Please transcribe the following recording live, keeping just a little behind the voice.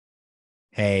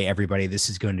Hey, everybody, this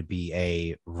is going to be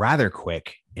a rather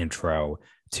quick intro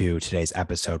to today's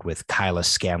episode with Kyla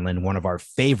Scanlon, one of our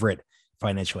favorite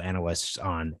financial analysts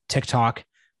on TikTok,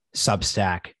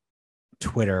 Substack,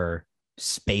 Twitter,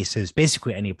 Spaces,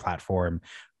 basically any platform.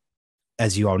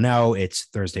 As you all know, it's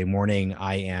Thursday morning.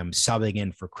 I am subbing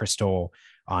in for Crystal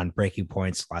on Breaking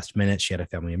Points last minute. She had a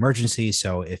family emergency.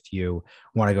 So if you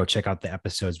want to go check out the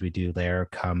episodes we do there,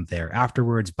 come there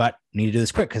afterwards. But I need to do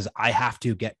this quick because I have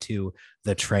to get to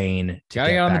the train to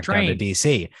get back down to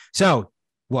DC. So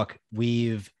look,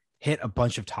 we've hit a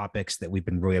bunch of topics that we've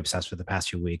been really obsessed with the past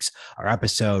few weeks. Our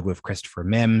episode with Christopher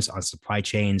Mims on supply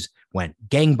chains went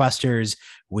gangbusters.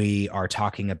 We are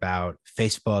talking about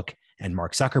Facebook and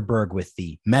Mark Zuckerberg with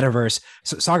the Metaverse.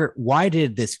 So, Sagar, why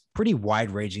did this pretty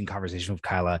wide-ranging conversation with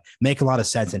Kyla make a lot of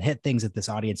sense and hit things that this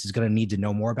audience is going to need to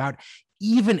know more about,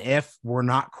 even if we're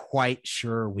not quite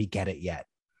sure we get it yet?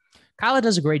 Kyla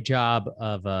does a great job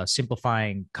of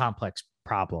simplifying complex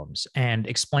problems and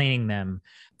explaining them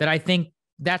that I think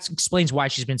that explains why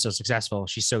she's been so successful.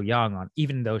 She's so young,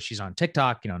 even though she's on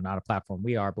TikTok, not a platform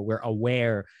we are, but we're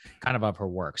aware kind of her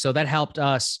work. So that helped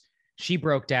us. She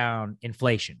broke down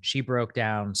inflation. She broke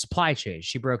down supply chain.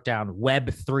 She broke down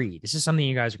Web3. This is something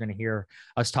you guys are going to hear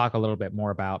us talk a little bit more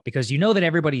about because you know that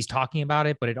everybody's talking about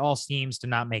it, but it all seems to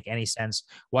not make any sense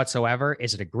whatsoever.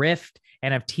 Is it a grift?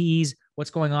 NFTs?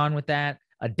 What's going on with that?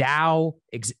 A DAO?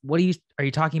 Are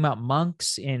you talking about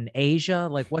monks in Asia?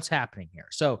 Like what's happening here?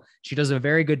 So she does a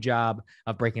very good job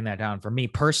of breaking that down for me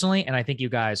personally. And I think you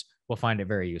guys will find it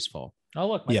very useful. Oh,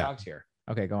 look, my dog's here.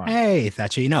 Okay, go on. Hey,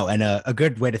 Thatcher, and a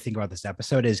good way to think about this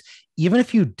episode is even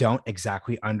if you don't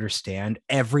exactly understand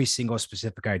every single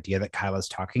specific idea that Kyla's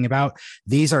talking about,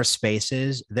 these are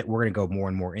spaces that we're going to go more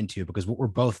and more into because what we're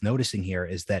both noticing here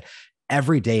is that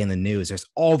every day in the news, there's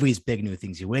all these big new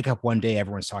things. You wake up one day,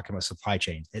 everyone's talking about supply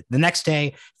chains. The next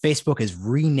day, Facebook is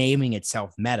renaming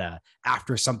itself Meta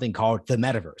after something called the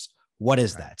Metaverse. What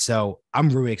is that? So I'm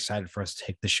really excited for us to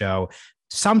take the show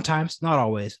sometimes, not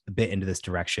always, a bit into this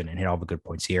direction and hit all the good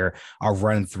points here. I'll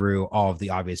run through all of the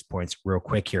obvious points real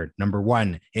quick here. Number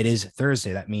one, it is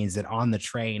Thursday. That means that on the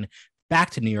train back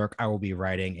to New York, I will be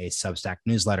writing a Substack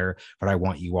newsletter, but I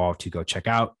want you all to go check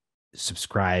out,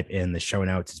 subscribe in the show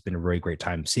notes. It's been a really great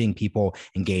time seeing people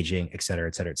engaging, et cetera,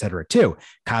 et cetera, et cetera. Two,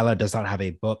 Kyla does not have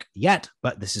a book yet,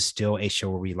 but this is still a show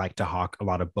where we like to hawk a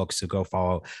lot of books. So go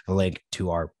follow the link to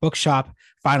our bookshop.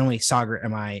 Finally, Sagar,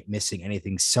 am I missing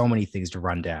anything? So many things to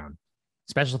run down.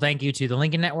 Special thank you to the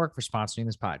Lincoln Network for sponsoring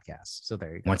this podcast. So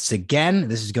there you go. Once again,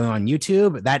 this is going on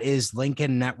YouTube. That is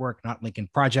Lincoln Network, not Lincoln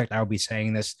Project. I will be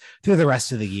saying this through the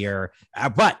rest of the year.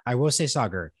 But I will say,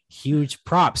 Sagar, huge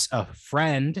props. A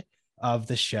friend of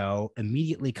the show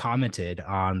immediately commented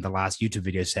on the last YouTube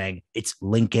video saying it's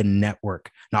Lincoln Network,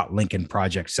 not Lincoln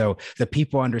Project. So the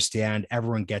people understand,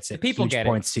 everyone gets it. People get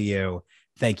points to you.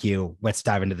 Thank you. Let's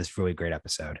dive into this really great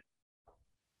episode.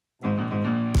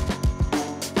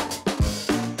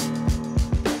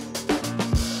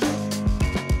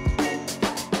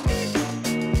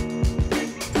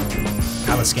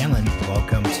 Kyla Scanlon,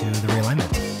 welcome to the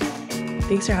Realignment.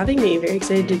 Thanks for having me. Very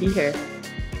excited to be here.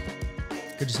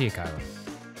 Good to see you, Kyla.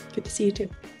 Good to see you too.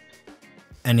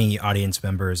 Any audience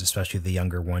members, especially the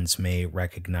younger ones, may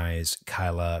recognize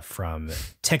Kyla from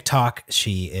TikTok.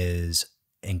 She is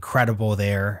incredible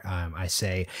there. I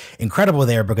say incredible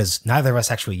there because neither of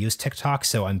us actually use TikTok.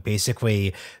 So I'm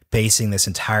basically basing this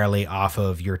entirely off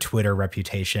of your Twitter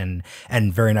reputation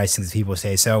and very nice things people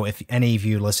say. So if any of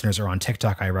you listeners are on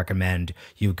TikTok, I recommend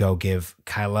you go give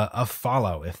Kyla a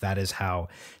follow if that is how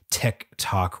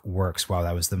TikTok works. Wow,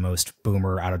 that was the most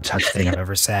boomer out of touch thing I've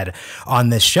ever said on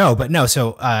this show. But no,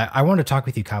 so I wanted to talk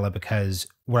with you, Kyla, because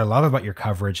what I love about your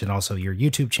coverage and also your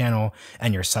YouTube channel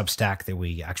and your Substack that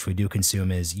we actually do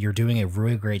consume is you're doing a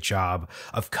really great job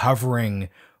of covering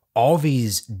all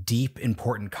these deep,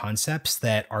 important concepts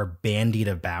that are bandied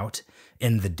about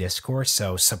in the discourse.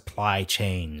 So supply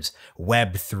chains,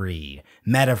 Web3,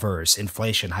 Metaverse,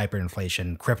 inflation,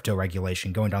 hyperinflation, crypto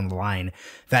regulation, going down the line,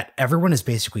 that everyone is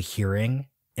basically hearing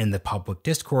in the public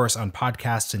discourse on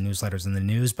podcasts and newsletters in the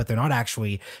news, but they're not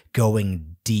actually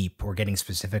going deep or getting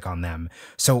specific on them.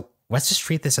 So let's just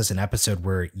treat this as an episode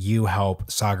where you help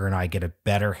Sagar and I get a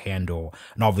better handle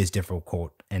on all these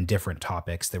difficult and different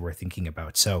topics that we're thinking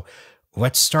about. So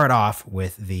let's start off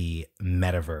with the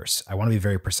Metaverse. I want to be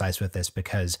very precise with this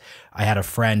because I had a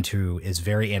friend who is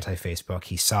very anti-Facebook.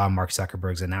 He saw Mark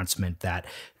Zuckerberg's announcement that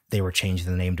they were changing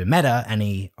the name to Meta, and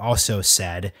he also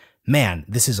said, man,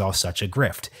 this is all such a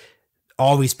grift.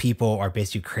 all these people are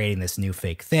basically creating this new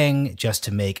fake thing just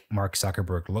to make Mark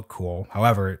Zuckerberg look cool.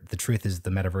 However, the truth is the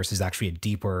metaverse is actually a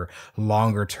deeper,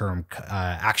 longer term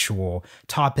actual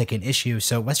topic and issue.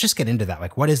 So let's just get into that.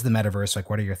 Like, what is the metaverse?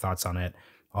 Like, what are your thoughts on it?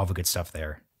 All the good stuff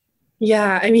there.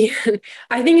 Yeah, I mean,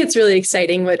 I think it's really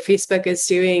exciting what Facebook is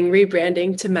doing,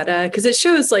 rebranding to Meta, because it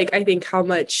shows like I think how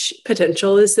much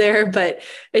potential is there, but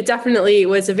it definitely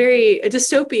was a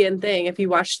dystopian thing. If you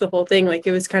watched the whole thing, like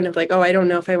it was kind of like, oh, I don't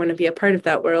know if I want to be a part of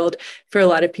that world for a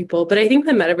lot of people. But I think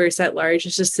the metaverse at large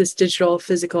is just this digital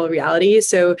physical reality.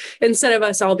 So instead of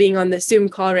us all being on the Zoom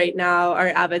call right now, our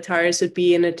avatars would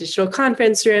be in a digital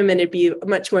conference room and it'd be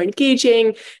much more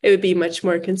engaging. It would be much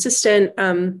more consistent.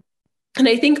 And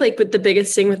I think like with the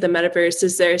biggest thing with the metaverse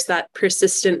is there's that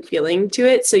persistent feeling to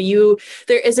it. So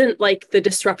there isn't like the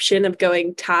disruption of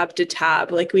going tab to tab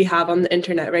like we have on the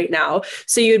internet right now.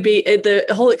 So the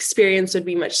whole experience would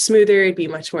be much smoother. It'd be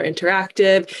much more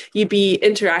interactive. You'd be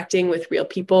interacting with real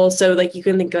people. So like you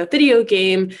can think of a video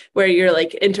game where you're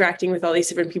like interacting with all these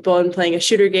different people and playing a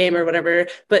shooter game or whatever,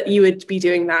 but you would be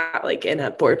doing that like in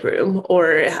a boardroom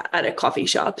or at a coffee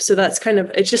shop. So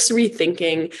it's just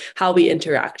rethinking how we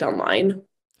interact online.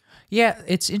 Yeah,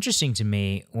 it's interesting to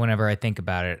me whenever I think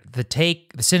about it. The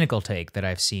cynical take that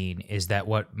I've seen is that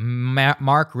what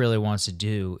Mark really wants to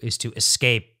do is to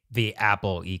escape the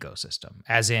Apple ecosystem.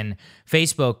 As in,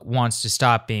 Facebook wants to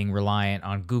stop being reliant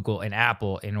on Google and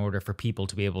Apple in order for people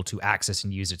to be able to access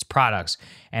and use its products.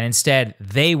 And instead,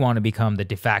 they want to become the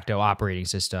de facto operating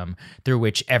system through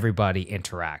which everybody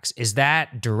interacts. Is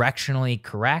that directionally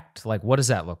correct? Like, what does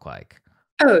that look like?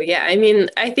 Oh, yeah. I mean,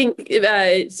 I think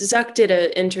Zuck did an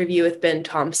interview with Ben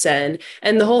Thompson,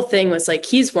 and the whole thing was like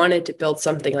he's wanted to build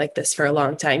something like this for a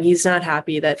long time. He's not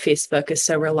happy that Facebook is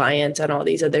so reliant on all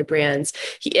these other brands.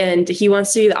 He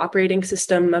wants to be the operating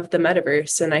system of the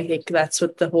metaverse. And I think that's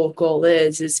what the whole goal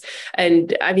is.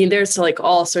 And I mean, there's like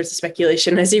all sorts of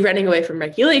speculation. Is he running away from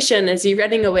regulation? Is he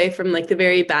running away from like the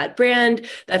very bad brand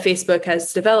that Facebook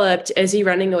has developed? Is he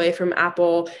running away from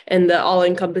Apple and the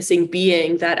all-encompassing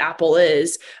being that Apple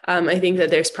is? I think that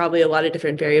there's probably a lot of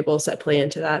different variables that play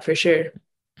into that for sure.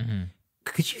 Mm-hmm.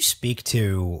 Could you speak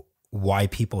to why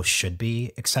people should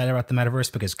be excited about the metaverse?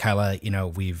 Because Kyla,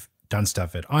 we've done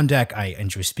stuff at On Deck. I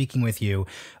enjoy speaking with you.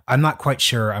 I'm not quite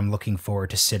sure I'm looking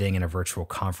forward to sitting in a virtual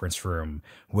conference room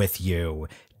with you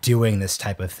doing this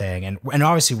type of thing. And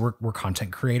obviously we're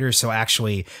content creators. So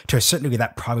actually to a certain degree,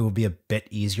 that probably would be a bit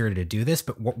easier to do this.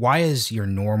 But why is your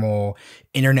normal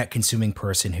internet consuming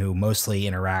person who mostly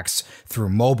interacts through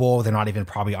mobile, they're not even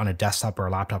probably on a desktop or a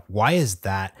laptop, why is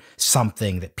that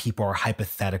something that people are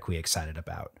hypothetically excited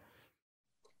about?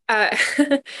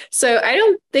 So I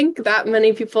don't think that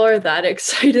many people are that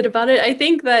excited about it. I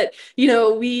think that,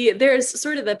 there's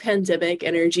sort of the pandemic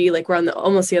energy, like we're on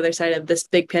almost the other side of this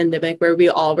big pandemic where we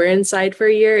all were inside for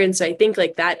a year. And so I think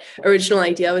like that original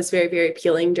idea was very, very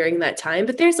appealing during that time.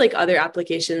 But there's like other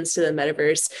applications to the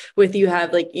metaverse you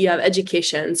have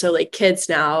education. So like kids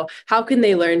now, how can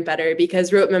they learn better?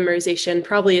 Because rote memorization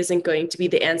probably isn't going to be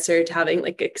the answer to having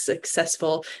like a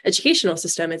successful educational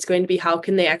system. It's going to be how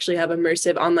can they actually have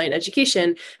immersive online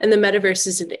education, and the metaverse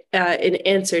is an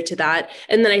answer to that.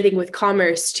 And then I think with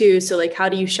commerce too, so like how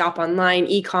do you shop online,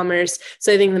 e-commerce?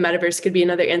 So I think the metaverse could be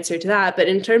another answer to that. But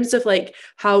in terms of like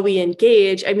how we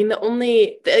engage, I mean,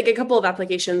 a couple of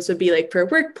applications would be like for a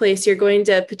workplace, you're going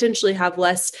to potentially have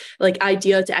less like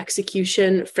idea to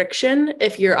execution friction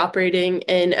if you're operating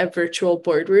in a virtual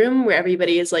boardroom where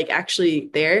everybody is like actually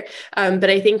there.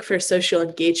 But I think for social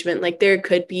engagement, like there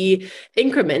could be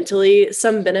incrementally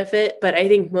some benefit, but I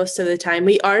think most of the time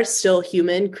we are still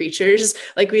human creatures.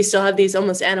 Like we still have these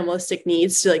almost animalistic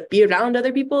needs to like be around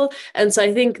other people. And so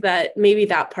I think that maybe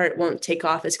that part won't take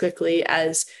off as quickly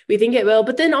as we think it will.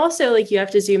 But then also like you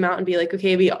have to zoom out and be like,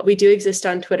 okay, we do exist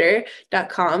on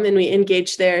twitter.com and we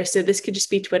engage there. So this could just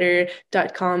be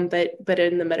twitter.com, but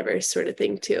in the metaverse sort of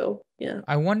thing too. Yeah.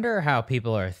 I wonder how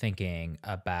people are thinking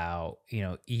about,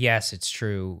 yes, it's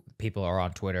true. People are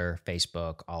on Twitter,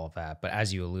 Facebook, all of that. But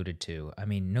as you alluded to, I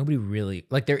mean, nobody really,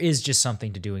 like there is just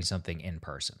something to doing something in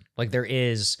person. Like there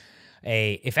is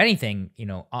if anything,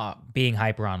 being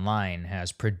hyper online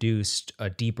has produced a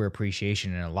deeper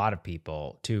appreciation in a lot of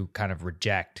people to kind of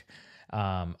reject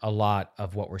a lot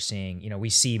of what we're seeing. We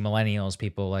see millennials,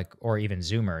 people like, or even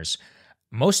Zoomers,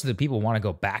 most of the people want to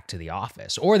go back to the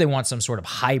office, or they want some sort of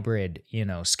hybrid,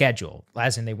 schedule,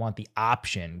 as in they want the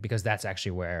option, because that's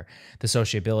actually where the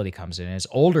sociability comes in, is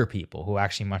older people who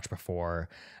actually much prefer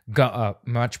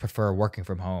working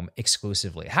from home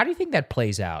exclusively. How do you think that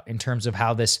plays out in terms of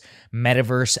how this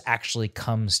metaverse actually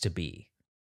comes to be?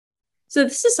 So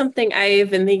this is something I've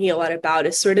been thinking a lot about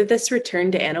is sort of this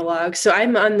return to analog. So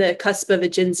I'm on the cusp of a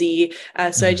Gen Z.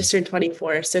 So I just turned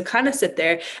 24. So kind of sit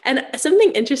there. And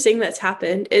something interesting that's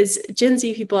happened is Gen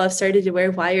Z people have started to wear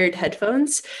wired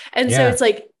headphones. And so Yeah. it's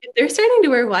like, if they're starting to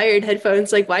wear wired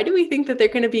headphones, like, why do we think that they're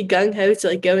going to be gung-ho to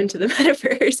like go into the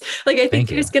metaverse? Like, I think Thank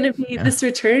you. there's going to be Yeah. this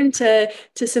return to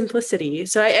simplicity.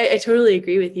 So I totally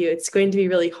agree with you. It's going to be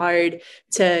really hard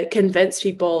to convince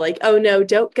people like, oh no,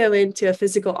 don't go into a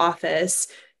physical office,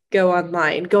 go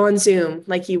online, go on Zoom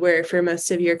like you were for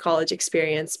most of your college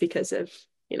experience because of,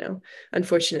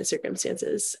 unfortunate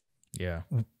circumstances. Yeah.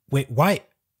 Wait, why?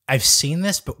 I've seen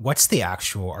this, but what's the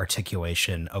actual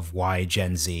articulation of why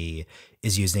Gen Z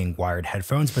is using wired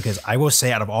headphones? Because I will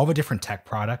say, out of all the different tech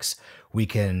products we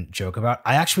can joke about,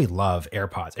 I actually love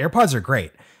AirPods. AirPods are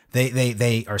great.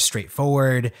 They are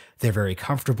straightforward. They're very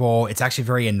comfortable. It's actually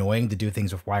very annoying to do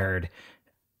things with wired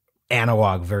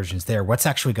analog versions there. What's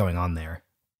actually going on there?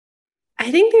 I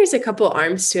think there's a couple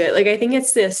arms to it. Like, I think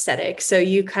it's the aesthetic. So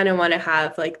you kind of want to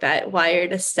have like that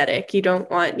wired aesthetic. You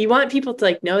want people to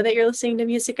like know that you're listening to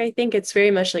music. I think it's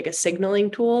very much like a signaling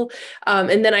tool.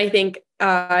 And then I think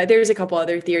there's a couple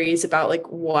other theories about like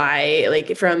why,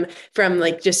 like from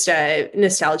like just a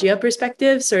nostalgia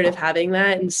perspective, sort of having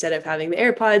that instead of having the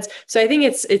AirPods. So I think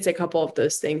it's a couple of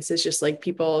those things. It's just like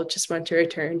people just want to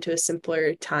return to a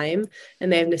simpler time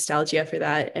and they have nostalgia for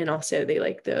that. And also they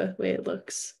like the way it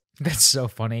looks. That's so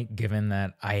funny, given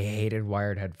that I hated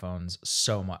wired headphones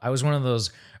so much. I was one of those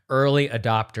early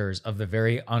adopters of the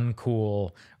very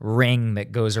uncool ring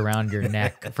that goes around your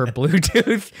neck for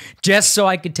Bluetooth, just so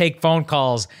I could take phone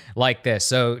calls like this.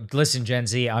 So listen, Gen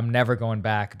Z, I'm never going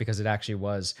back because it actually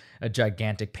was a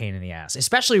gigantic pain in the ass,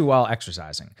 especially while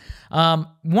exercising.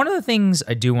 One of the things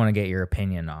I do want to get your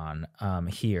opinion on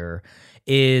here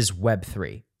is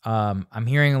Web3. I'm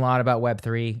hearing a lot about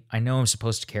Web3. I know I'm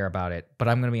supposed to care about it, but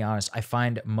I'm going to be honest. I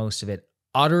find most of it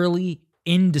utterly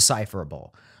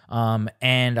indecipherable.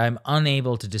 And I'm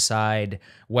unable to decide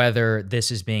whether this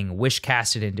is being wish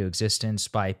casted into existence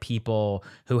by people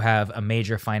who have a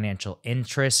major financial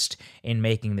interest in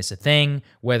making this a thing,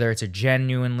 whether it's a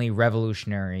genuinely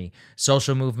revolutionary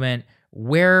social movement.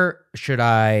 Where should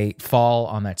I fall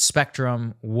on that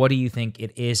spectrum? What do you think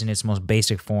it is in its most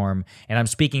basic form? And I'm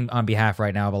speaking on behalf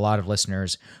right now of a lot of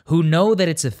listeners who know that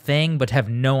it's a thing, but have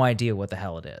no idea what the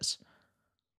hell it is.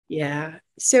 Yeah.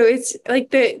 So it's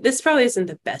like this probably isn't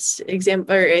the best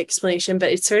example or explanation,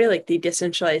 but it's sort of like the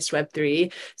decentralized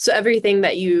Web3. So everything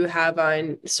that you have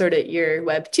on sort of your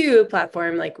Web2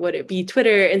 platform, like would it be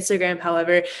Twitter, Instagram,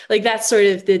 however, like that's sort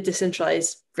of the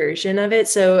decentralized version of it.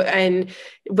 So in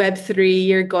Web3,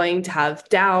 you're going to have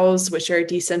DAOs, which are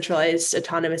decentralized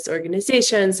autonomous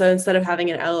organizations. So instead of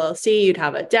having an LLC, you'd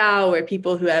have a DAO where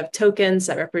people who have tokens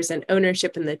that represent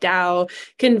ownership in the DAO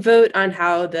can vote on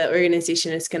how the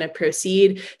organization is going to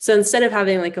proceed. So instead of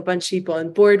having like a bunch of people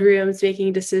in boardrooms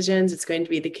making decisions, it's going to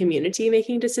be the community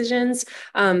making decisions.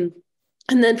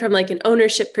 And then from like an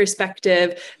ownership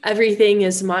perspective, everything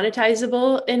is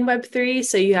monetizable in Web3.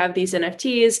 So you have these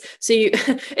NFTs. So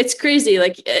it's crazy.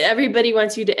 Like everybody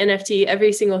wants you to NFT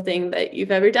every single thing that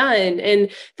you've ever done. And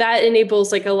that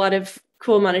enables like a lot of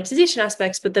cool monetization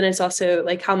aspects, but then it's also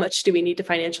like, how much do we need to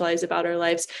financialize about our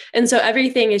lives? And so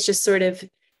everything is just sort of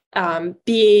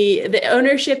the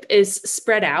ownership is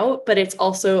spread out, but it's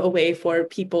also a way for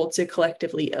people to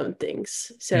collectively own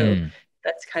things. So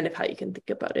that's kind of how you can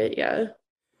think about it. Yeah.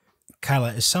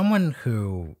 Kyla, as someone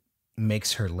who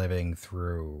makes her living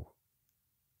through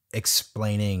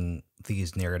explaining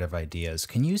these narrative ideas,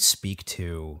 can you speak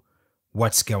to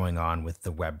what's going on with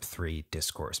the Web3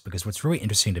 discourse? Because what's really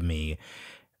interesting to me,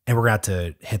 and we're going to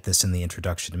have to hit this in the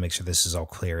introduction to make sure this is all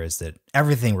clear, is that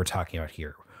everything we're talking about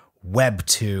here,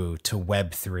 Web2 to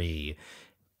Web3,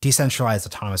 decentralized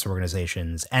autonomous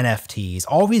organizations, NFTs,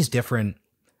 all these different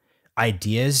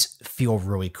ideas feel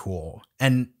really cool.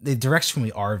 And they directionally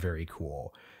are very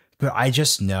cool. But I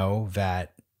just know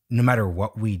that no matter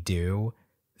what we do,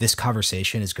 this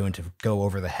conversation is going to go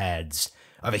over the heads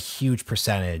of a huge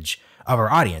percentage of our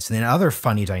audience. And then another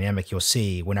funny dynamic you'll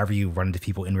see whenever you run into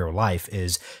people in real life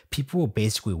is people will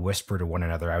basically whisper to one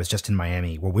another. I was just in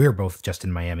Miami. Well, we were both just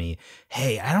in Miami.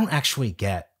 Hey, I don't actually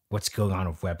get what's going on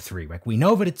with Web3. Like, we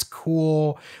know that it's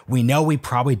cool. We know we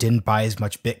probably didn't buy as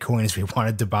much Bitcoin as we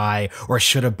wanted to buy or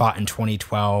should have bought in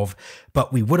 2012,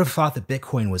 but we would have thought that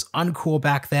Bitcoin was uncool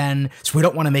back then. So we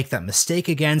don't want to make that mistake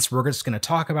again. So we're just going to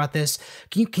talk about this.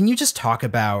 Can you just talk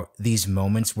about these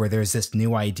moments where there's this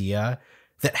new idea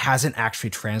that hasn't actually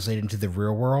translated into the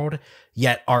real world,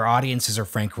 yet our audiences are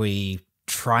frankly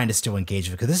trying to still engage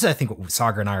with? Because this is, I think, what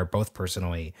Sagar and I are both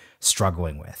personally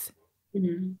struggling with.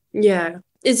 Mm-hmm. Yeah.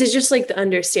 Is it just like the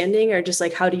understanding, or just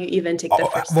like how do you even take the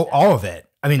first Well, step? all of it.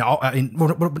 I mean,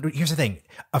 here's the thing.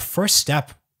 A first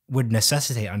step would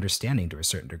necessitate understanding to a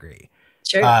certain degree.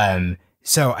 Sure.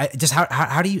 So just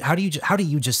how do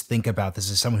you just think about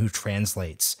this as someone who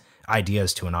translates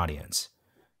ideas to an audience?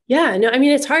 Yeah, no, I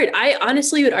mean, it's hard. I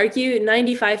honestly would argue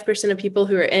 95% of people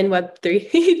who are in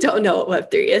Web3 don't know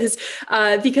what Web3 is,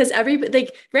 because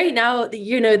like right now,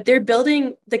 they're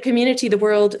building the community, the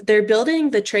world, they're building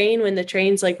the train when the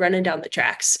train's like running down the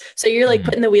tracks. So you're like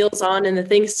putting the wheels on and the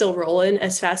thing's still rolling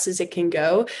as fast as it can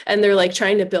go. And they're like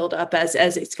trying to build up as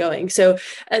it's going. So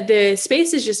the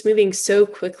space is just moving so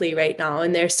quickly right now.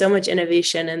 And there's so much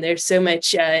innovation and there's so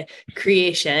much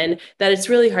creation that it's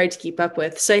really hard to keep up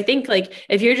with. So I think like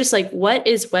if you're just like, what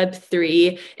is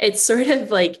Web3? It's sort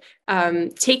of like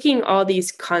taking all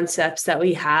these concepts that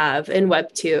we have in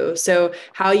Web 2. So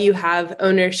how you have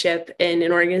ownership in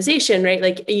an organization, right?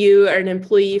 Like you are an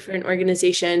employee for an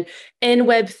organization. In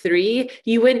Web 3,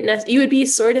 you would be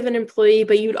sort of an employee,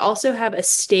 but you'd also have a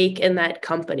stake in that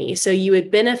company. So you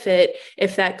would benefit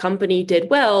if that company did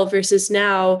well, versus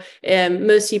now,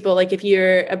 most people, like if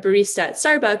you're a barista at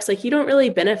Starbucks, like you don't really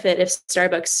benefit if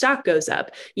Starbucks stock goes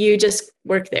up. You just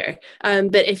work there.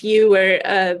 But if you were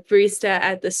a barista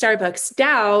at the Starbucks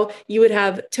DAO, you would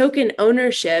have token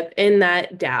ownership in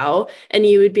that DAO, and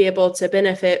you would be able to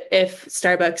benefit if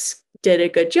Starbucks did a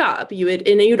good job.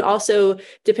 You'd also,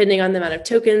 depending on the amount of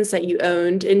tokens that you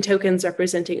owned, in tokens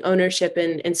representing ownership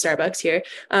in Starbucks here,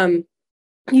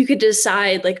 you could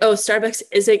decide like, oh, Starbucks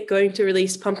isn't going to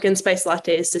release pumpkin spice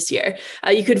lattes this year.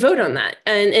 You could vote on that.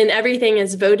 And everything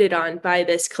is voted on by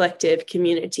this collective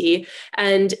community.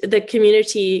 And the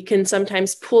community can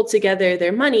sometimes pool together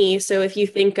their money. So if you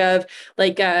think of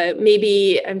like,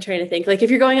 maybe I'm trying to think, like if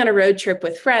you're going on a road trip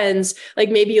with friends, like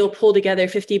maybe you'll pull together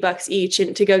 $50 each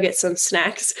and to go get some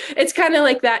snacks. It's kind of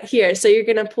like that here. So you're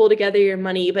going to pull together your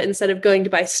money, but instead of going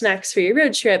to buy snacks for your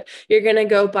road trip, you're going to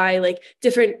go buy like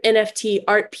different NFT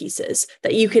art pieces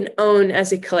that you can own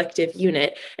as a collective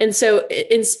unit. And so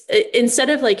instead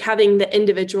of like having the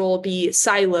individual be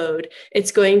siloed,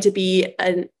 it's going to be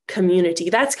a community.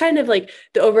 That's kind of like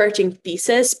the overarching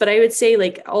thesis. But I would say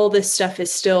like all this stuff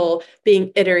is still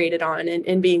being iterated on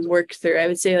and being worked through. I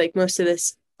would say like most of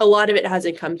this, a lot of it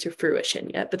hasn't come to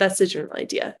fruition yet, but that's the general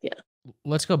idea. Yeah.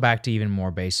 Let's go back to even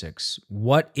more basics.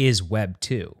 What is Web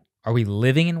 2? Are we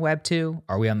living in Web 2?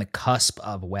 Are we on the cusp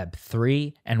of Web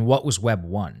 3? And what was Web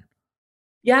 1?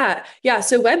 Yeah.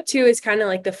 So Web 2 is kind of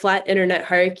like the flat internet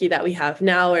hierarchy that we have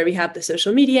now, where we have the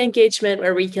social media engagement,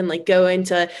 where we can like go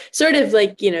into sort of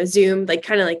like, Zoom, like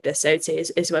kind of like this, I would say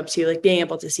is Web 2, like being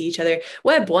able to see each other.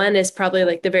 Web 1 is probably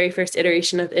like the very first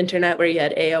iteration of the internet, where you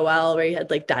had AOL, where you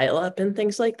had like dial up and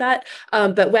things like that.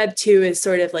 But Web 2 is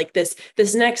sort of like this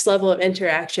next level of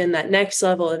interaction, that next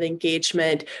level of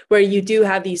engagement, where you do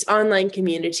have these online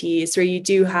communities, where you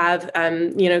do have,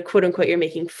 quote unquote, you're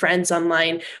making friends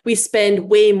online. We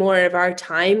spend way more of our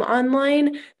time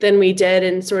online than we did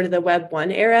in sort of the Web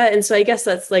 1 era. And so I guess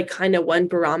that's like kind of one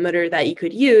barometer that you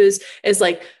could use is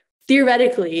like,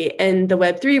 theoretically, in the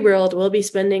Web 3 world, we'll be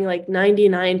spending like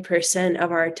 99%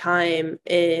 of our time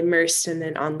immersed in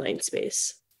an online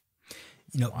space.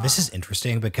 This is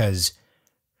interesting because,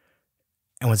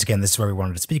 and once again, this is where we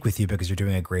wanted to speak with you, because you're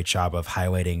doing a great job of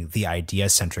highlighting the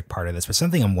idea-centric part of this. But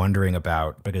something I'm wondering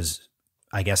about, because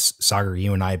I guess, Sagar,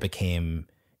 you and I became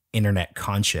internet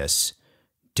conscious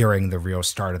during the real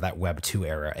start of that Web 2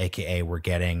 era, aka we're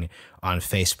getting on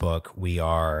Facebook, we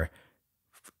are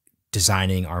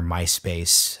designing our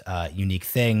MySpace unique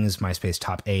things, MySpace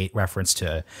top 8, reference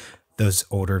to those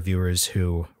older viewers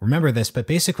who remember this. But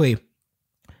basically,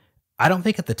 I don't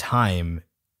think at the time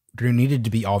there needed to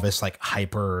be all this like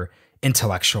hyper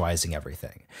intellectualizing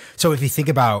everything. So if you think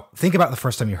about the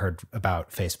first time you heard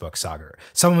about Facebook, Sagar,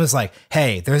 someone was like,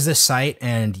 hey, there's this site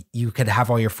and you could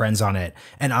have all your friends on it.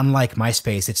 And unlike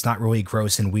MySpace, it's not really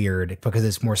gross and weird because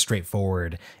it's more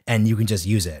straightforward and you can just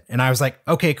use it. And I was like,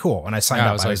 okay, cool. And I signed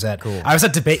up. I was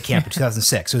at Debate Camp in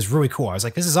 2006. It was really cool. I was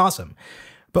like, this is awesome.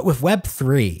 But with Web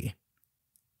 3,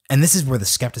 and this is where the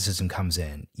skepticism comes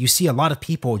in, you see a lot of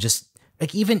people just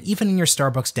like, even in your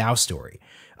Starbucks DAO story,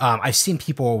 I've seen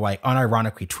people like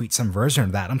unironically tweet some version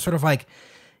of that. I'm sort of like,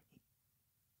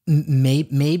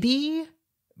 maybe,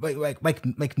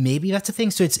 like maybe that's a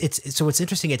thing. So it's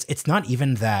interesting. It's not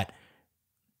even that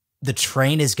the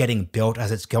train is getting built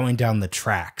as it's going down the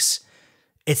tracks.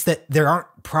 It's that there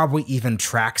aren't probably even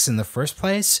tracks in the first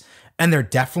place, and there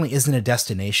definitely isn't a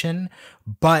destination.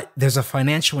 But there's a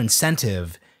financial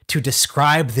incentive to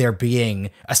describe there being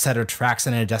a set of tracks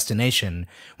and a destination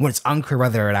when it's unclear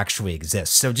whether it actually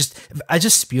exists. So I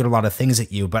just spewed a lot of things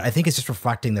at you, but I think it's just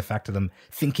reflecting the fact of them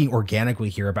thinking organically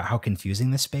here about how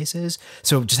confusing this space is.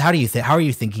 So just how are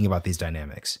you thinking about these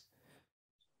dynamics?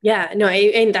 Yeah, no,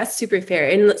 and that's super fair.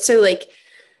 And so like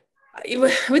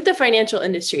with the financial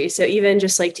industry, so even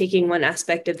just like taking one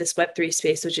aspect of this Web3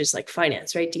 space, which is like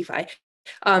finance, right? DeFi.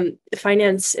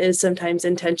 Finance is sometimes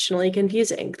intentionally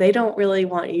confusing. They don't really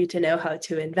want you to know how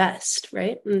to invest,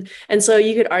 right? And so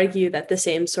you could argue that the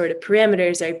same sort of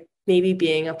parameters are maybe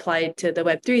being applied to the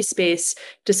Web3 space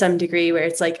to some degree, where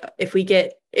it's like, if we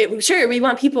get it, sure, we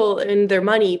want people and their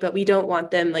money, but we don't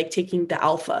want them like taking the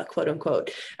alpha, quote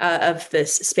unquote, of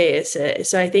this space.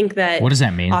 So I think that— What does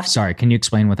that mean? Sorry, can you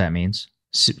explain what that means?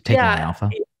 Taking the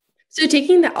alpha? So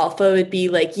taking the alpha would be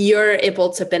like you're able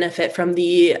to benefit from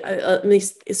the at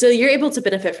least, so you're able to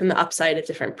benefit from the upside of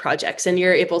different projects, and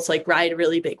you're able to like ride a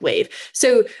really big wave.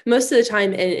 So most of the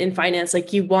time in finance,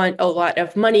 like you want a lot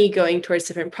of money going towards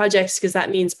different projects because that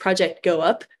means project go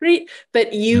up, right?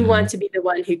 But you want to be the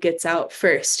one who gets out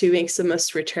first, who makes the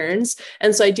most returns.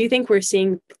 And so I do think we're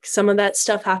seeing some of that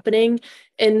stuff happening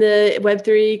in the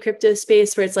Web3 crypto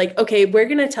space, where it's like, okay, we're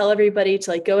going to tell everybody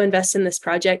to like go invest in this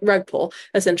project, rug pull,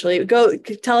 essentially, go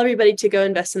tell everybody to go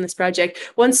invest in this project.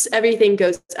 Once everything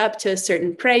goes up to a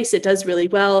certain price, it does really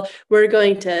well, we're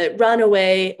going to run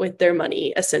away with their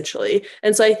money, essentially.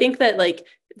 And so I think that like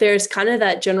there's kind of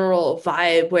that general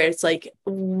vibe where it's like,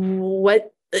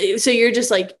 so you're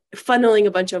just like funneling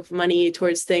a bunch of money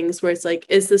towards things where it's like,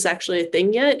 is this actually a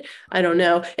thing yet? I don't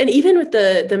know. And even with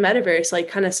the metaverse, like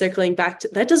kind of circling back to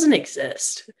that, doesn't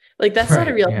exist. Like that's not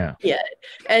a real thing yet.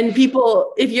 And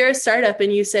people, if you're a startup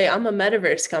and you say, I'm a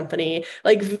metaverse company,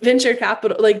 like venture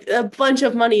capital, like a bunch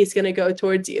of money is going to go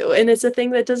towards you. And it's a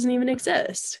thing that doesn't even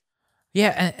exist.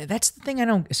 Yeah, and that's the thing I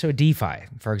don't. So DeFi,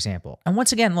 for example, and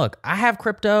once again, look, I have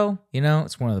crypto. You know,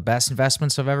 it's one of the best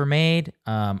investments I've ever made.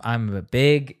 I'm a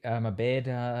big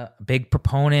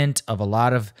proponent of a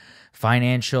lot of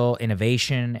financial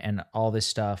innovation and all this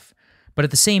stuff. But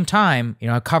at the same time, you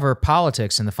know, I cover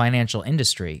politics in the financial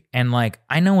industry, and like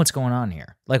I know what's going on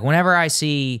here. Like whenever I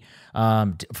see,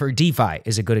 for DeFi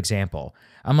is a good example.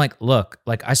 I'm like, look,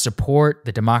 like I support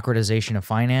the democratization of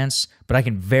finance, but I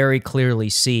can very clearly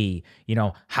see, you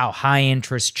know, how high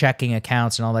interest checking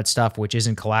accounts and all that stuff, which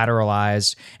isn't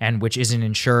collateralized and which isn't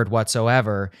insured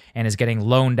whatsoever and is getting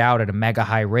loaned out at a mega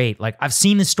high rate. Like I've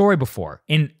seen this story before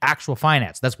in actual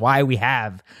finance. That's why we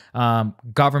have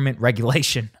government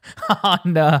regulation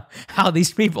on how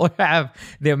these people have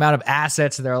the amount of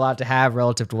assets they're allowed to have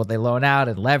relative to what they loan out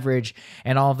and leverage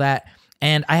and all of that.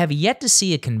 And I have yet to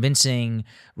see a convincing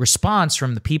response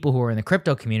from the people who are in the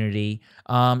crypto community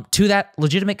to that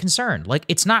legitimate concern. Like,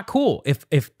 it's not cool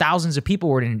if thousands of people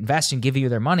were to invest and give you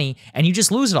their money and you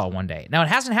just lose it all one day. Now, it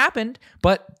hasn't happened,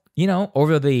 but, you know,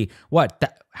 over the,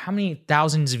 how many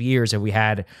thousands of years have we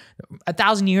had?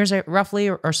 1,000 years, roughly,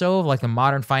 or so, of like the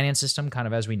modern finance system, kind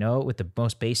of as we know it, with the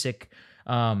most basic,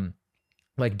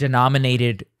 like,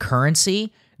 denominated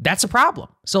currency. That's a problem.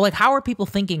 So like, how are people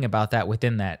thinking about that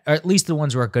within that, or at least the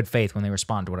ones who are good faith when they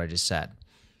respond to what I just said?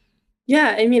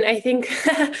 Yeah, I mean, I think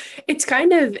it's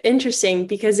kind of interesting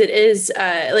because it is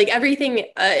like everything.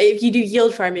 If you do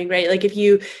yield farming, right? Like if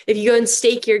you go and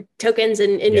stake your tokens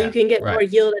and you can get more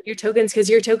yield of your tokens because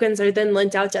your tokens are then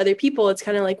lent out to other people. It's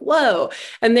kind of like, whoa.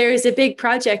 And there is a big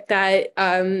project that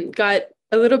got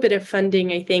a little bit of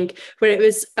funding, I think, where it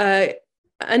was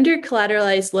under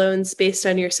collateralized loans based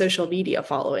on your social media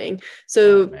following.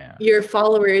 So your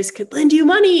followers could lend you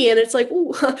money, and it's like,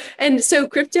 ooh. And so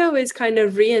crypto is kind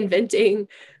of reinventing,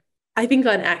 I think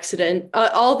on accident,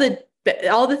 all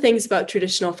the things about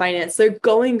traditional finance. They're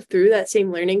going through that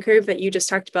same learning curve that you just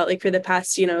talked about, like for the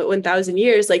past, 1,000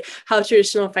 years, like how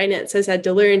traditional finance has had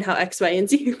to learn how X, Y, and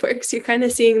Z works. You're kind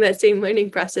of seeing that same learning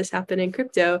process happen in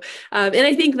crypto. And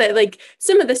I think that like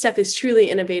some of the stuff is truly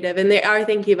innovative, and they are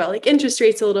thinking about like interest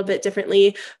rates a little bit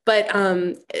differently. But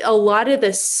a lot of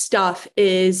this stuff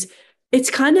it's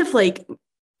kind of like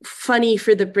funny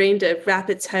for the brain to wrap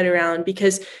its head around,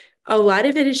 because a lot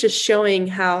of it is just showing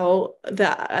how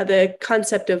the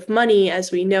concept of money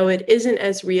as we know it isn't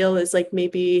as real as like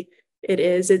maybe it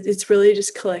is. It's really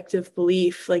just collective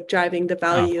belief, like driving the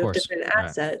value of different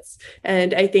assets.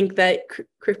 And I think that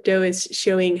crypto is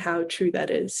showing how true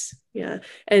that is. Yeah.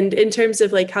 And in terms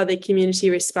of like how the community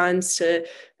responds to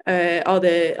all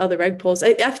the reg pulls,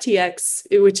 FTX,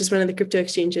 which is one of the crypto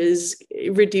exchanges,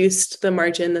 reduced the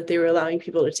margin that they were allowing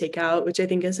people to take out, which I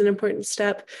think is an important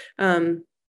step.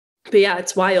 But yeah,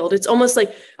 it's wild. It's almost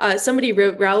like somebody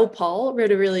wrote, Raoul Paul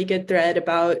wrote a really good thread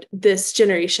about this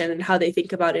generation and how they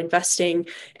think about investing.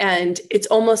 And it's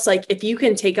almost like if you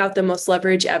can take out the most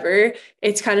leverage ever,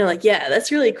 it's kind of like, yeah,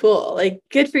 that's really cool. Like,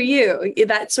 good for you.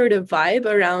 That sort of vibe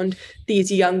around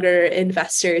these younger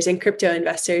investors and crypto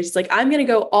investors. It's like, I'm going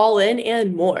to go all in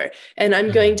and more. And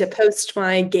I'm going to post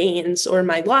my gains or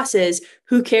my losses.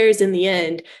 Who cares in the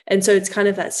end? And so it's kind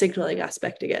of that signaling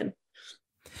aspect again.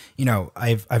 You know,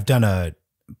 I've done a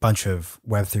bunch of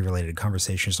Web3 related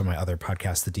conversations on my other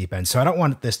podcast, The Deep End. So I don't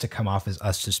want this to come off as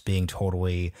us just being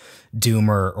totally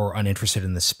doomer or uninterested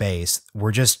in the space.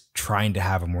 We're just trying to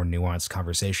have a more nuanced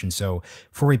conversation. So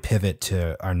before we pivot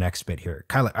to our next bit here,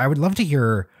 Kyla, I would love to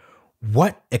hear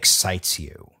what excites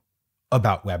you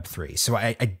about Web3. So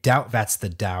I doubt that's the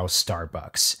DAO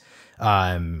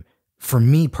Starbucks. For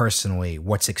me personally,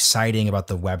 what's exciting about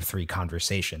the Web3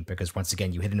 conversation, because once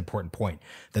again, you hit an important point.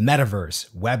 The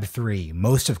metaverse, Web3,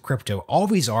 most of crypto, all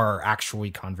these are actually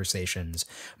conversations.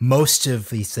 Most of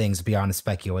these things beyond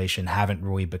speculation haven't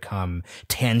really become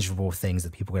tangible things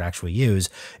that people could actually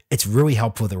use. It's really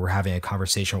helpful that we're having a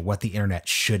conversation on what the internet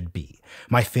should be.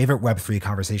 My favorite Web3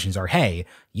 conversations are, hey,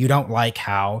 you don't like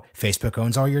how Facebook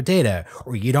owns all your data,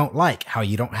 or you don't like how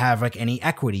you don't have like any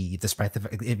equity despite the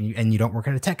fact, and you don't work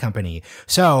at a tech company.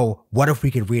 So what if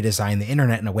we could redesign the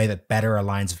internet in a way that better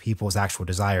aligns with people's actual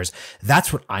desires?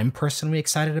 That's what I'm personally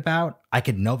excited about. I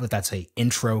could know that that's a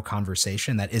intro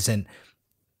conversation that isn't,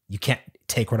 you can't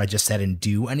take what I just said and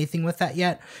do anything with that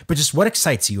yet, but just what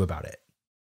excites you about it?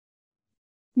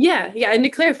 Yeah. And to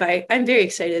clarify, I'm very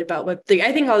excited about Web3.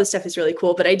 I think all this stuff is really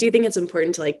cool, but I do think it's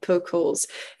important to like poke holes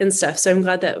and stuff. So I'm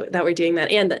glad that we're doing that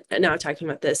and that now talking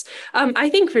about this. I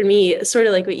think for me, sort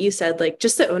of like what you said, like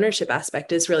just the ownership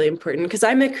aspect is really important because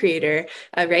I'm a creator,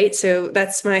 right? So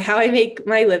that's how I make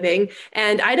my living,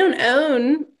 and I don't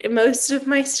own most of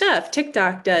my stuff.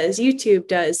 TikTok does, YouTube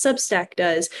does, Substack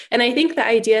does, and I think the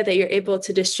idea that you're able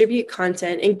to distribute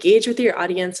content, engage with your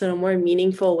audience in a more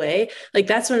meaningful way, like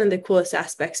that's one of the coolest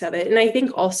aspects of it. And I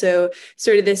think also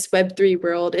sort of this Web3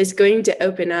 world is going to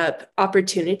open up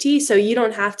opportunity. So you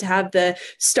don't have to have the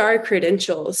star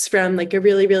credentials from like a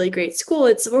really, really great school.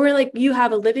 It's more like you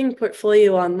have a living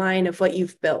portfolio online of what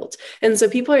you've built. And so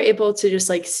people are able to just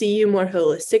like see you more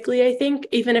holistically, I think,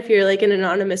 even if you're like an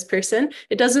anonymous person,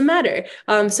 it doesn't matter.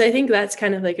 So I think that's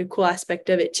kind of like a cool aspect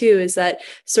of it too, is that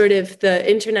sort of the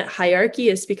internet hierarchy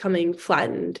is becoming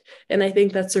flattened. And I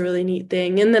think that's a really neat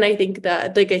thing. And then I think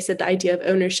that, like I said, the idea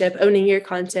of ownership, owning your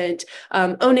content,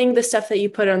 owning the stuff that you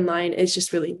put online is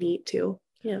just really neat too.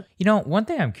 Yeah. You know, one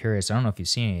thing I'm curious, I don't know if you've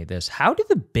seen any of this, how do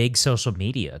the big social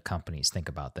media companies think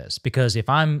about this? Because if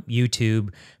I'm YouTube,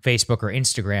 Facebook, or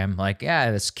Instagram, like,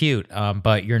 yeah, that's cute,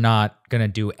 but you're not going to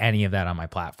do any of that on my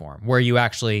platform where you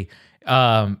actually,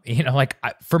 you know, like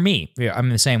for me, I'm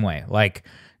the same way. Like,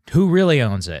 who really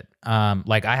owns it?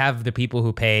 Like I have the people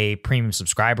who pay premium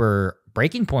subscriber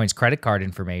Breaking Point's credit card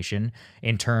information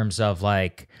in terms of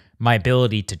like my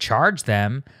ability to charge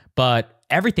them, but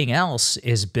everything else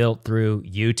is built through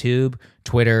YouTube,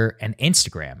 Twitter, and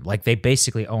Instagram. Like they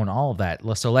basically own all of that.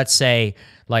 So let's say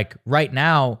like right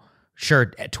now, sure,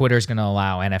 Twitter is going to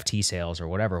allow NFT sales or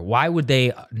whatever. Why would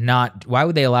they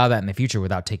allow that in the future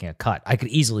without taking a cut? I could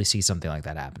easily see something like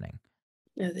that happening.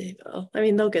 Yeah, they will. I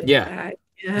mean, they'll get Yeah. that.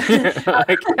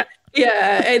 Yeah.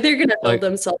 Yeah, they're going to build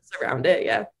themselves around it.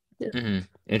 Yeah.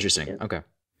 Interesting. Yeah. Okay.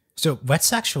 So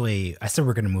let's actually, I said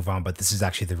we're going to move on, but this is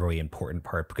actually the really important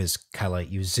part because Kyla,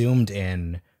 you zoomed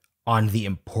in on the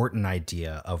important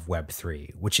idea of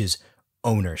Web3, which is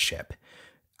ownership.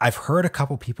 I've heard a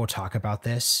couple people talk about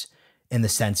this in the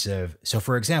sense of, so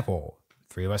for example,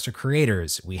 three of us are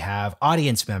creators. We have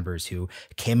audience members who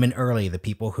came in early, the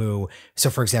people who, so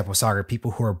for example, Sagar,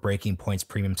 people who are Breaking Point's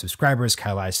premium subscribers.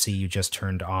 Kyla, I see you just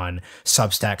turned on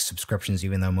Substack subscriptions,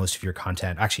 even though most of your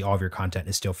content, actually all of your content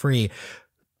is still free.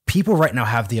 People right now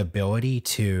have the ability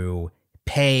to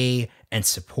pay and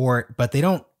support, but they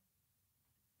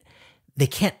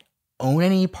can't own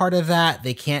any part of that.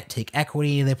 They can't take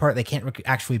equity in their part. They can't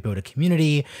actually build a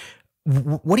community.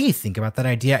 What do you think about that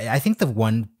idea? I think the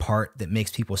one part that makes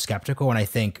people skeptical, and I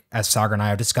think as Sagar and I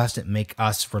have discussed it, make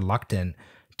us reluctant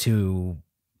to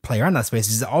play around that space,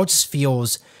 is it all just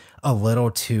feels a little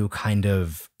too kind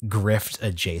of grift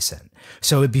adjacent.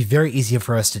 So it'd be very easy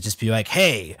for us to just be like,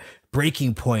 hey,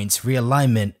 Breaking Points,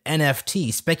 Realignment,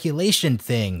 NFT, speculation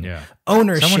thing,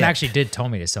 ownership. Someone actually did tell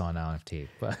me to sell an NFT.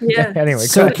 But yeah. Anyway,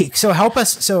 so help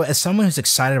us. So as someone who's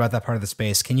excited about that part of the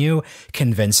space, can you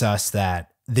convince us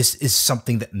that this is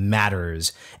something that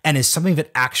matters and is something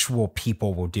that actual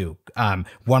people will do.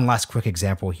 One last quick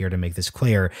example here to make this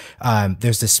clear.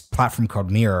 There's this platform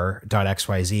called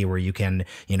Mirror.xyz where you can,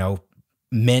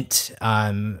 mint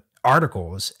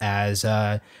articles as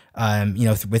with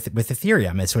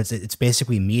Ethereum. And so it's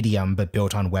basically Medium but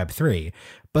built on Web3.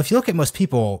 But if you look at most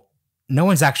people, no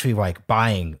one's actually like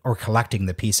buying or collecting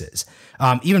the pieces,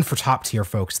 even for top tier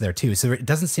folks there too. So it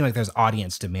doesn't seem like there's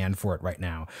audience demand for it right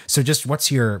now. So just what's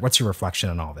your reflection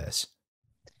on all this?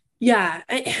 Yeah.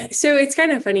 So it's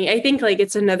kind of funny. I think like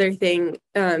it's another thing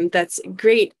that's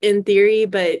great in theory,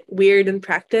 but weird in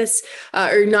practice,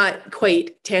 or not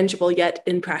quite tangible yet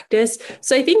in practice.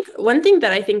 So I think one thing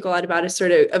that I think a lot about is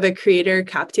sort of a creator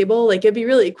cap table. Like it'd be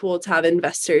really cool to have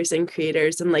investors and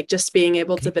creators and like just being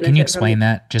able to benefit. Can you explain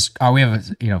that? Just, we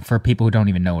have, for people who don't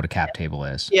even know what a cap table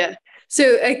is. Yeah.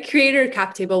 So a creator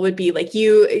cap table would be like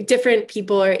different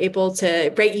people are able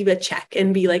to write you a check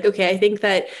and be like, okay, I think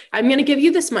that I'm going to give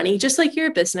you this money, just like you're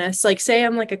a business. Like say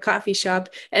I'm like a coffee shop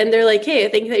and they're like, hey, I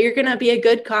think that you're going to be a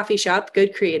good coffee shop,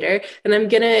 good creator. And I'm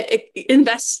going to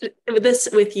invest this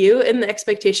with you in the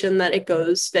expectation that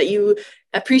that you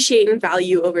appreciate and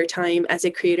value over time as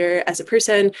a creator, as a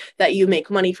person, that you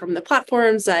make money from the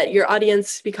platforms, that your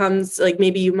audience becomes like,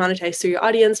 maybe you monetize through your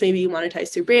audience, maybe you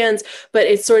monetize through brands, but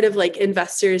it's sort of like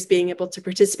investors being able to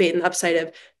participate in the upside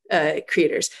of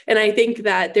creators. And I think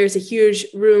that there's a huge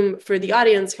room for the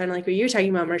audience, kind of like what you're talking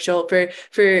about, Marshall, for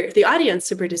the audience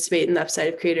to participate in the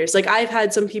upside of creators. Like I've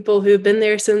had some people who've been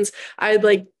there since I'd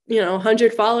like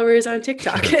 100 followers on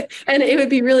TikTok. And it would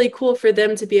be really cool for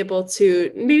them to be able to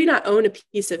maybe not own a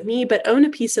piece of me, but own a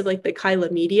piece of like the Kyla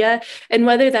media. And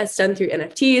whether that's done through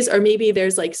NFTs or maybe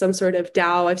there's like some sort of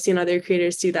DAO. I've seen other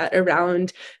creators do that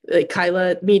around like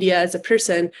Kyla media as a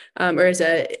person or as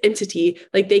an entity,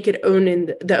 like they could own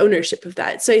in the ownership of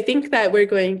that. So I think that we're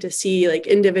going to see like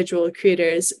individual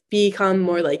creators become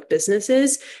more like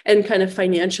businesses and kind of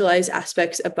financialize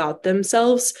aspects about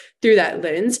themselves through that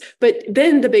lens. But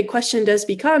then the big question does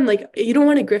become like, you don't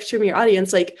want to grift from your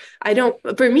audience. Like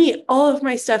for me, all of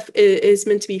my stuff is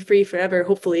meant to be free forever,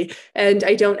 hopefully. And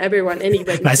I don't ever want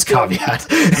anybody. Nice caveat.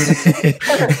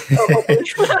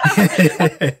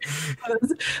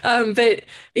 But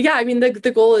yeah, I mean,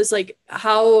 the goal is like,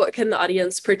 how can the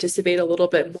audience participate a little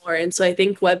bit more? And so I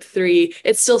think Web3,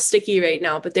 it's still sticky right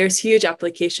now, but there's huge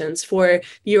applications for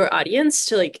your audience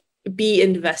to like be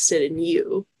invested in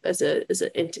you as an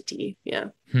entity. Yeah.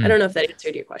 I don't know if that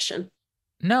answered your question.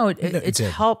 No, it's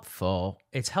helpful.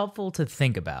 It's helpful to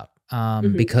think about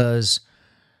because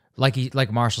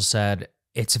like Marshall said,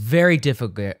 it's very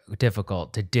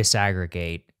difficult to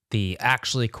disaggregate the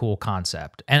actually cool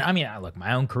concept. And I mean, look,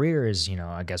 my own career is,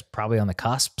 I guess probably on the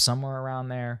cusp somewhere around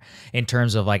there in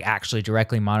terms of like actually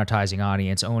directly monetizing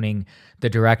audience, owning the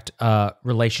direct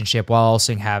relationship while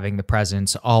also having the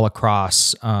presence all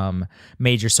across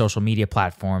major social media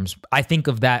platforms. I think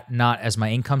of that not as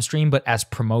my income stream, but as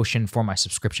promotion for my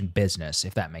subscription business,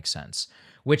 if that makes sense,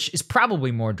 which is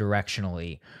probably more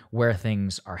directionally where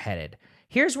things are headed.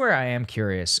 Here's where I am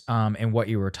curious in what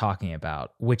you were talking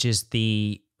about, which is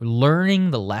the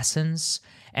learning the lessons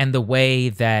and the way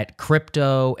that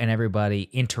crypto and everybody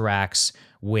interacts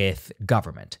with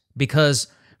government. Because,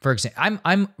 for example,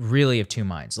 I'm really of two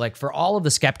minds. Like for all of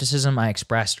the skepticism I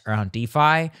expressed around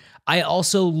DeFi, I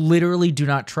also literally do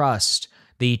not trust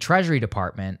the Treasury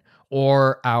Department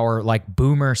or our like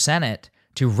boomer Senate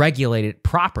to regulate it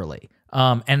properly.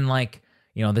 And like,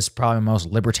 this is probably my most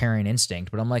libertarian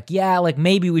instinct, but I'm like, yeah, like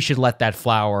maybe we should let that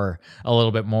flower a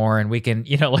little bit more and we can,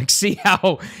 like see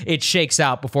how it shakes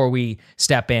out before we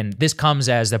step in. This comes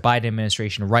as the Biden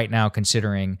administration right now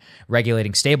considering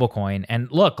regulating stablecoin.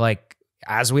 And look, like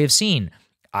as we have seen,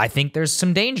 I think there's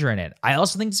some danger in it. I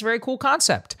also think it's a very cool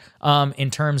concept in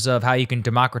terms of how you can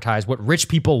democratize what rich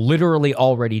people literally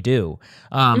already do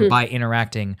by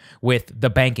interacting with the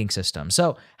banking system.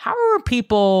 So how are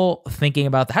people thinking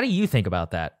about that? How do you think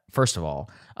about that, first of all?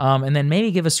 And then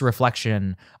maybe give us a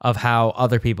reflection of how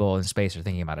other people in space are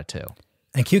thinking about it too.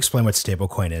 And can you explain what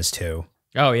stablecoin is too?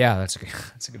 Oh, yeah, that's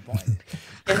a good point.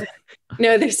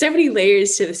 No, there's so many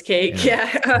layers to this cake.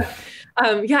 Yeah.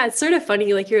 Yeah, it's sort of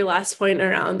funny, like your last point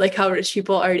around like how rich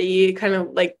people already kind of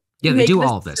like they do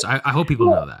all of this. I hope people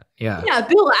know that. Yeah. Yeah.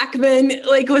 Bill Ackman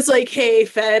like was like, hey,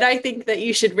 Fed, I think that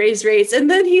you should raise rates. And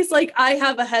then he's like, I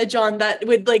have a hedge on that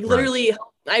would like literally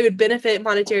I would benefit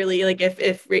monetarily like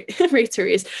if rates are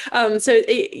raised.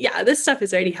 Yeah, this stuff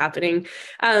is already happening.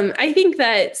 I think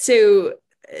that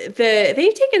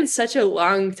they've taken such a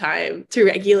long time to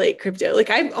regulate crypto. Like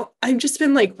I've just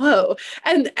been like, whoa.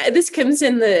 And this comes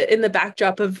in the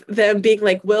backdrop of them being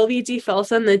like, will we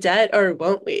default on the debt or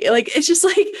won't we? Like it's just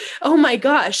like, oh my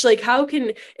gosh, like how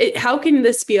can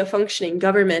this be a functioning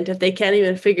government if they can't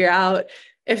even figure out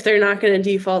if they're not going to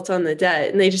default on the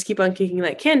debt, and they just keep on kicking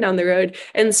that can down the road.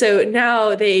 And so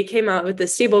now they came out with the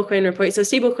stablecoin report. So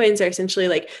stablecoins are essentially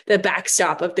like the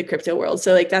backstop of the crypto world.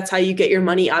 So like that's how you get your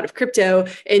money out of crypto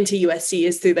into USC,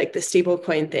 is through like the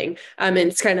stablecoin thing. And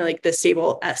it's kind of like the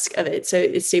stable-esque of it. So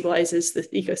it stabilizes the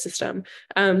ecosystem.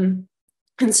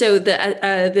 And so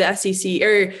the SEC,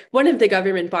 or one of the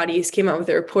government bodies, came out with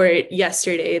a report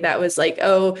yesterday that was like,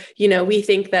 oh, we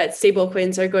think that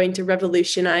stablecoins are going to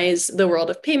revolutionize the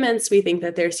world of payments. We think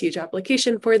that there's huge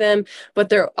application for them, but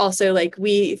they're also like,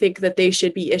 we think that they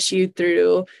should be issued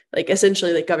through like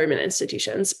essentially like government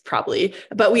institutions, probably.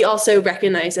 But we also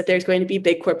recognize that there's going to be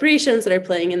big corporations that are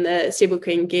playing in the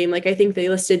stablecoin game. Like I think they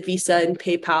listed Visa and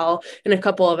PayPal and a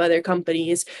couple of other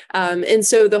companies. And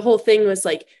so the whole thing was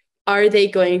like, are they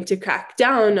going to crack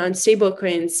down on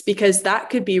stablecoins? Because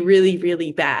that could be really,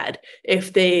 really bad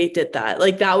if they did that.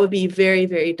 Like that would be very,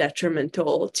 very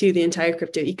detrimental to the entire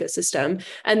crypto ecosystem.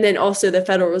 And then also the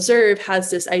Federal Reserve has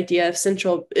this idea of so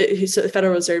the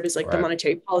Federal Reserve is like the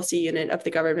monetary policy unit of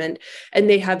the government. And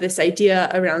they have this idea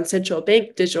around central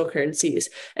bank digital currencies.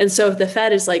 And so if the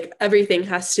Fed is like, everything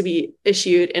has to be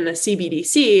issued in a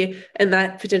CBDC, and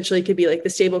that potentially could be like the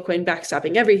stablecoin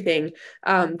backstopping everything,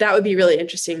 that would be really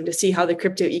interesting to see how the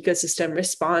crypto ecosystem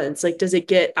responds. Like, does it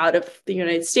get out of the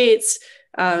United States,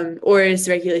 or is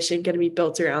regulation going to be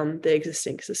built around the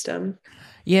existing system?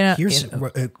 Yeah. Here's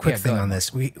a quick thing on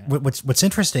this. What's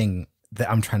interesting that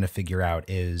I'm trying to figure out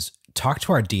is talk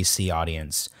to our DC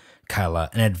audience, Kyla,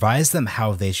 and advise them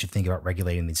how they should think about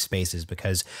regulating these spaces,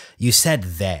 because you said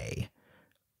they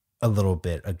a little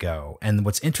bit ago. And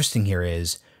what's interesting here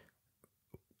is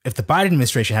if the Biden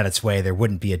administration had its way, there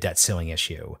wouldn't be a debt ceiling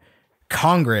issue.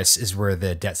 Congress is where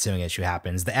the debt ceiling issue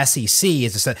happens. The SEC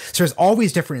is so there's all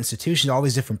these different institutions, all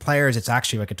these different players. It's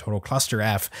actually like a total cluster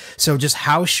F. So just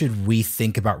how should we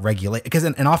think about regulate? Because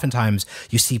and oftentimes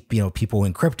you see people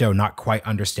in crypto not quite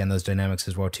understand those dynamics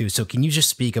as well too. So can you just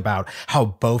speak about how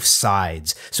both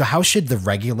sides? So how should the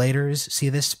regulators see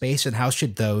this space, and how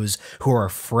should those who are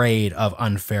afraid of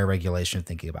unfair regulation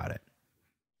thinking about it?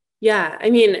 Yeah, I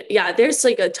mean, yeah, there's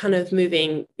like a ton of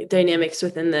moving dynamics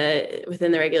within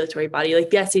the regulatory body.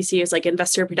 Like the SEC is like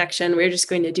investor protection. We're just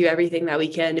going to do everything that we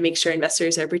can to make sure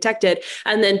investors are protected.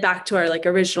 And then back to our like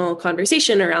original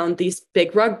conversation around these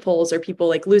big rug pulls, or people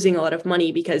like losing a lot of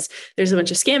money because there's a bunch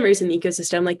of scammers in the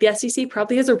ecosystem. Like the SEC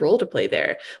probably has a role to play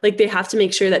there. Like they have to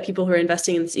make sure that people who are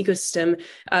investing in this ecosystem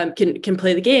can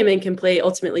play the game and can play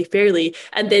ultimately fairly.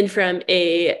 And then from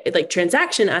a like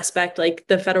transaction aspect, like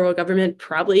the federal government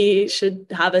probably should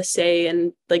have a say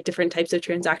in like different types of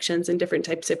transactions and different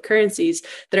types of currencies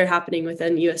that are happening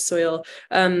within US soil.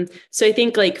 So I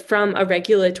think like from a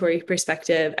regulatory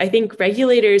perspective, I think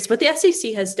regulators, what the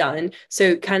SEC has done,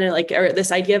 so kind of like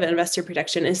this idea of investor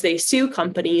protection, is they sue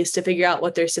companies to figure out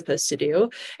what they're supposed to do.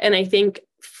 And I think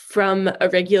from a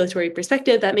regulatory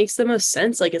perspective, that makes the most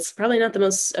sense. Like it's probably not the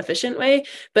most efficient way,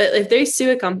 but if they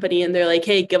sue a company and they're like,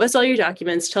 hey, give us all your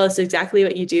documents, tell us exactly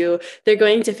what you do, they're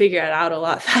going to figure it out a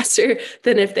lot faster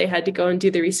than if they had to go and do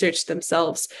the research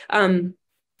themselves.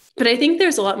 But I think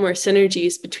there's a lot more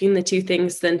synergies between the two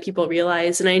things than people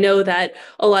realize. And I know that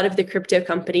a lot of the crypto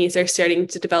companies are starting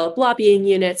to develop lobbying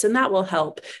units, and that will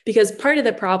help, because part of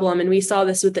the problem, and we saw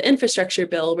this with the infrastructure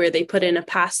bill where they put in a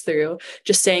pass-through,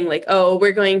 just saying like, oh,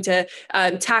 we're going to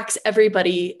tax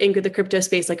everybody in the crypto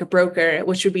space like a broker,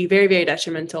 which would be very, very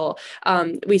detrimental.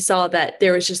 We saw that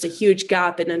there was just a huge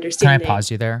gap in understanding. Can I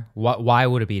pause you there? Why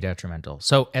would it be detrimental?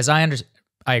 So as I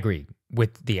agree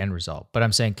with the end result, but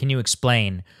I'm saying, can you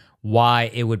explain why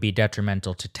it would be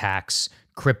detrimental to tax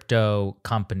crypto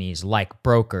companies like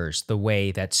brokers the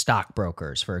way that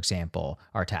stockbrokers, for example,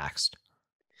 are taxed?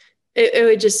 It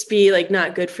would just be like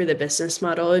not good for the business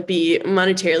model. It would be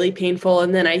monetarily painful.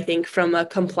 And then I think from a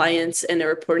compliance and a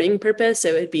reporting purpose,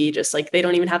 it would be just like they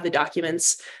don't even have the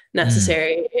documents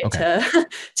necessary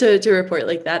to report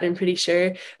like that, I'm pretty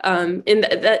sure. And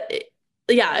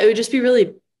yeah, it would just be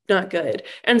really not good.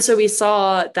 And so we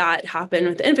saw that happen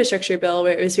with the infrastructure bill,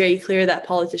 where it was very clear that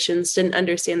politicians didn't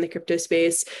understand the crypto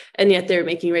space, and yet they're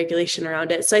making regulation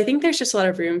around it. So I think there's just a lot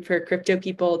of room for crypto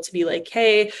people to be like,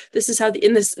 hey, this is how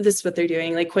this is what they're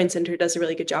doing. Like Coin Center does a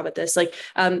really good job at this. Like,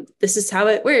 this is how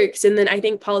it works. And then I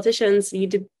think politicians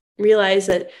need to realize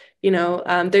that,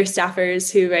 there's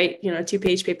staffers who write,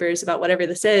 2-page papers about whatever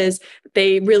this is.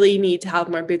 They really need to have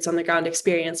more boots on the ground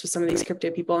experience with some of these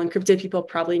crypto people, and crypto people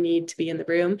probably need to be in the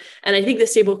room. And I think the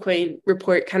stablecoin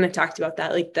report kind of talked about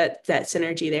that, like that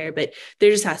synergy there, but there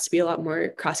just has to be a lot more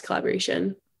cross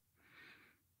collaboration.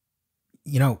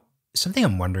 Something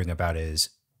I'm wondering about is,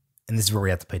 and this is where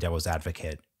we have to play devil's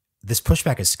advocate, this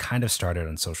pushback is kind of started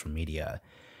on social media.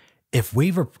 If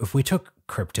we took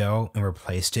crypto and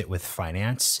replaced it with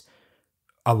finance,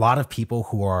 a lot of people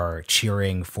who are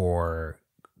cheering for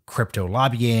crypto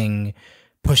lobbying,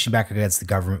 pushing back against the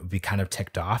government would be kind of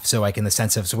ticked off. So like in the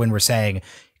sense of, so when we're saying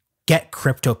get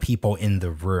crypto people in the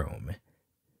room,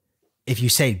 if you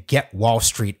say get Wall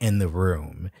Street in the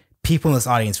room, people in this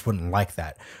audience wouldn't like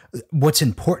that. What's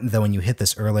important though, when you hit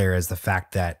this earlier, is the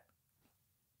fact that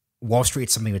Wall Street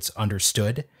is something that's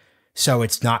understood. So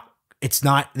it's not as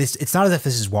if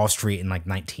this is Wall Street in like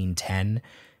 1910.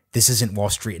 This isn't Wall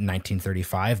Street in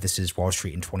 1935. This is Wall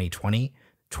Street in 2020,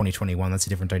 2021. That's a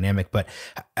different dynamic. But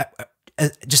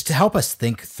just to help us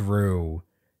think through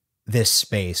this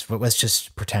space, but let's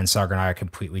just pretend Sagar and I are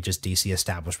completely just DC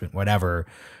establishment, whatever.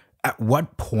 At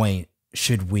what point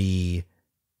should we,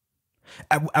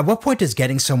 at what point does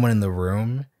getting someone in the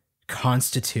room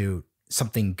constitute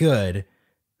something good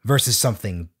versus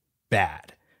something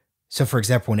bad? So, for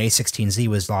example, when A16Z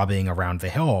was lobbying around the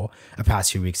Hill a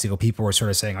past few weeks ago, people were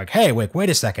sort of saying like, hey, wait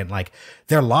a second, like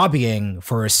they're lobbying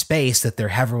for a space that they're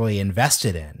heavily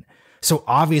invested in. So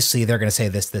obviously they're going to say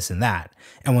this, and that.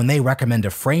 And when they recommend a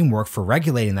framework for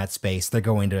regulating that space, they're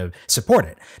going to support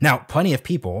it. Now, plenty of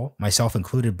people, myself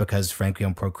included, because frankly,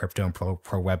 I'm pro crypto and pro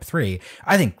Web3,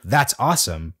 I think that's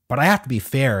awesome. But I have to be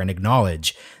fair and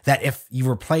acknowledge that if you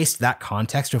replaced that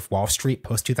context with Wall Street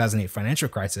post 2008 financial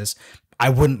crisis, I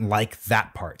wouldn't like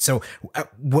that part. So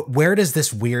where does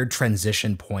this weird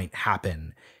transition point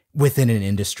happen within an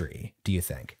industry, do you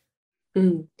think?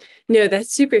 No,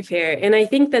 that's super fair. And I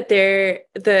think that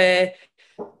the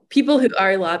people who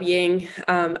are lobbying,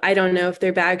 I don't know if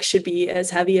their bags should be as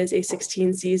heavy as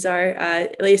A16Zs are.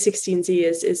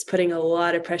 A16Z is putting a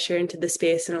lot of pressure into the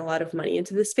space and a lot of money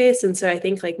into the space. And so I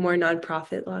think like more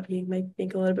nonprofit lobbying might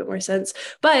make a little bit more sense.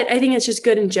 But I think it's just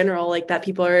good in general, like that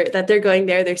they're going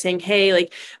there, they're saying, hey,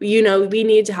 like, we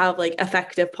need to have like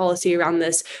effective policy around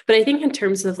this. But I think in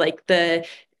terms of like the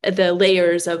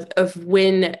layers of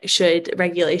when should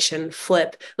regulation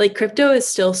flip, like crypto is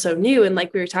still so new, and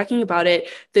like we were talking about it,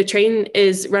 the train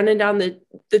is running down,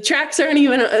 the tracks aren't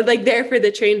even like there for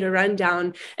the train to run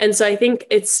down. And so I think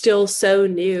it's still so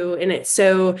new, and it's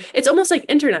almost like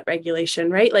internet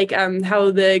regulation, right? Like how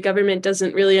the government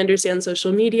doesn't really understand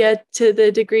social media to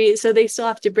the degree, so they still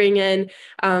have to bring in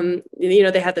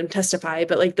they have them testify,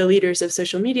 but like the leaders of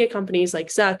social media companies like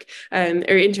Zuck,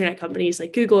 or internet companies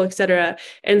like Google, etc.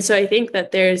 And so I think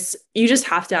that you just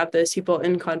have to have those people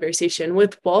in conversation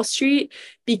with Wall Street,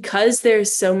 because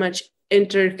there's so much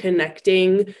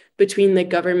interconnecting between the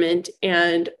government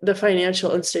and the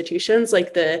financial institutions.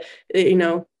 Like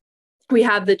we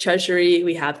have the Treasury,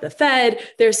 we have the Fed,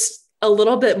 there's a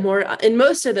little bit more, and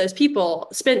most of those people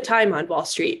spent time on Wall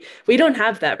Street. We don't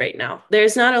have that right now.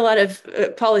 There's not a lot of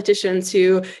politicians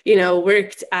who,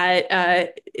 worked at,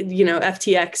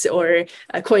 FTX or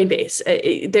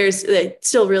Coinbase. There's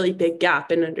still really big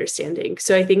gap in understanding.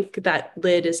 So I think that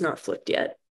lid is not flipped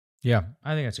yet. Yeah,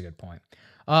 I think that's a good point.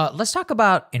 Let's talk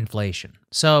about inflation.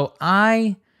 So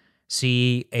I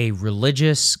see a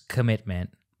religious commitment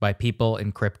by people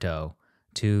in crypto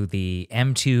to the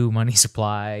M2 money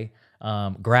supply,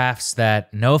 graphs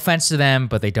that, no offense to them,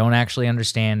 but they don't actually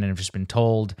understand and have just been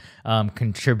told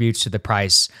contributes to the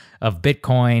price of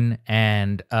Bitcoin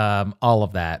and all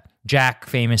of that. Jack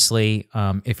famously,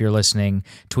 if you're listening,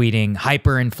 tweeting,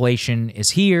 hyperinflation is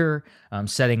here,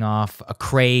 setting off a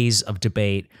craze of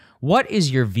debate. What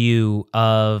is your view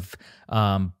of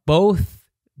both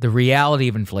the reality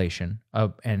of inflation,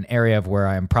 an area of where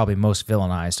I'm probably most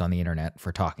villainized on the internet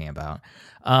for talking about,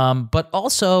 but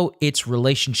also its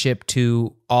relationship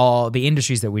to all the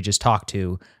industries that we just talked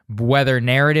to, whether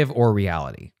narrative or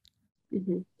reality?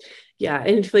 Mm-hmm. Yeah,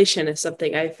 inflation is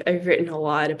something I've written a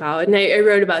lot about, and I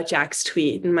wrote about Jack's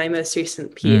tweet in my most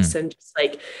recent piece, and just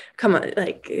like, come on,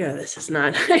 like, this is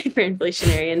not a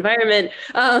hyperinflationary environment.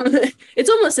 It's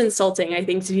almost insulting, I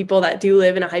think, to people that do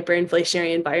live in a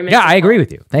hyperinflationary environment. Yeah, I agree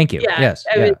with you. Thank you. Yeah, yes,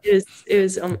 it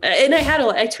was, and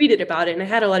I tweeted about it, and I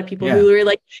had a lot of people who were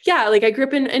like, yeah, like I grew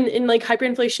up in like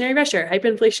hyperinflationary Russia,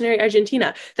 hyperinflationary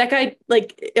Argentina. That guy,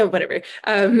 like, whatever.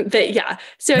 But yeah,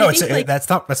 so no, I think,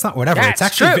 that's not whatever. It's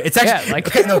actually Yeah, like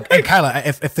okay, no, and Kyla,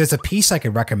 if there's a piece I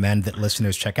could recommend that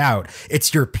listeners check out,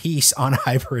 it's your piece on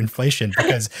hyperinflation,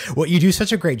 because what you do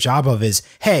such a great job of is,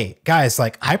 hey guys,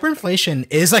 like hyperinflation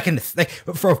is like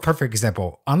for a perfect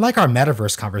example, unlike our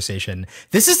metaverse conversation,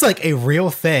 this is like a real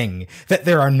thing that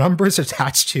there are numbers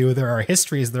attached to, there are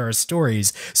histories, there are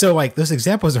stories. So like those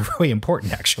examples are really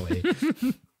important, actually.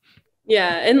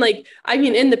 Yeah. And like, I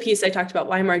mean, in the piece, I talked about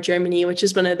Weimar Germany, which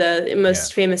is one of the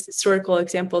most famous historical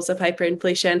examples of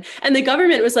hyperinflation. And the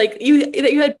government was like, you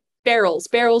had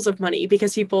barrels of money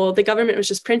because the government was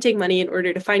just printing money in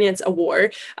order to finance a war.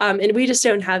 And we just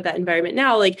don't have that environment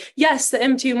now. Like, yes, the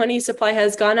M2 money supply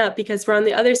has gone up because we're on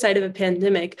the other side of a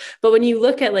pandemic. But when you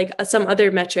look at like some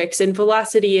other metrics, and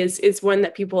velocity is one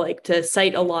that people like to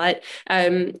cite a lot,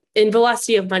 in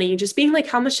velocity of money, just being like,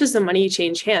 how much does the money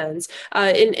change hands?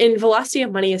 In velocity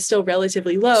of money is still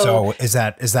relatively low. So is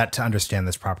that to understand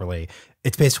this properly?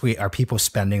 It's basically, are people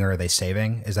spending or are they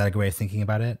saving? Is that a good way of thinking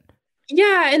about it?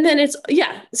 Yeah, and then it's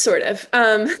sort of.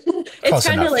 It's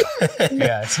kind of like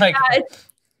it's like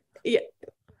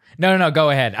No, go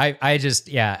ahead. I just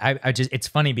it's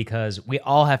funny because we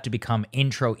all have to become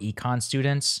intro econ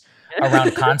students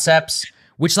around concepts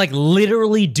which like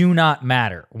literally do not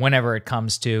matter whenever it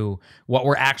comes to what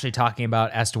we're actually talking about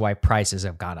as to why prices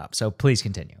have gone up. So please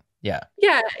continue. Yeah.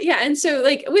 And so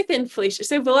like with inflation,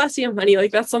 so velocity of money,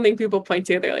 like that's something people point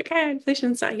to. They're like, hey,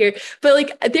 inflation's not here. But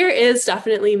like there is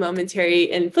definitely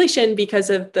momentary inflation because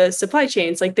of the supply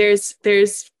chains. Like there's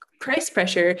price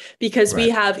pressure because we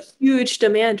have huge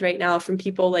demand right now from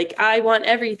people like, I want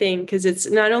everything, because it's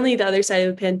not only the other side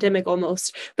of the pandemic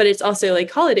almost, but it's also like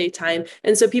holiday time.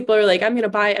 And so people are like, I'm going to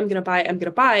buy.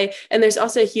 And there's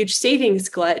also a huge savings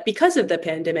glut because of the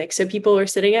pandemic. So people were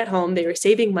sitting at home, they were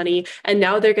saving money, and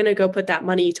now they're going to go put that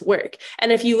money to work.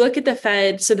 And if you look at the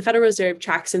Fed, so the Federal Reserve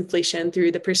tracks inflation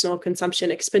through the Personal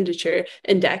Consumption Expenditure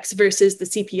Index versus the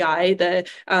CPI, the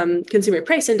Consumer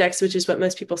Price Index, which is what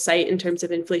most people cite in terms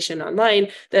of inflation online.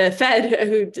 The Fed,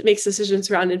 who makes decisions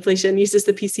around inflation, uses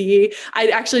the PCE. I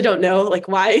actually don't know like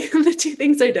why the two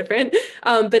things are different.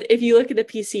 But if you look at the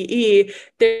PCE,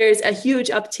 there's a huge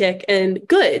uptick in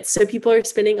goods. So people are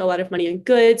spending a lot of money on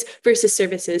goods versus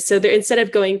services. So they're, instead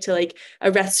of going to like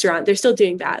a restaurant, they're still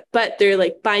doing that, but they're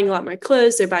like buying a lot more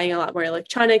clothes, they're buying a lot more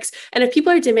electronics. And if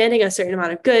people are demanding a certain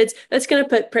amount of goods, that's going to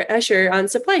put pressure on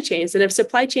supply chains. And if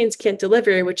supply chains can't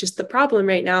deliver, which is the problem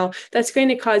right now, that's going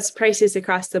to cause prices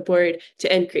across the board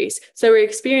to increase. So we're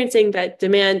experiencing that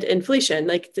demand inflation,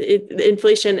 like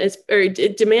inflation is, or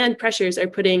demand pressures are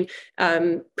putting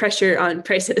pressure on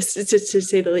prices, to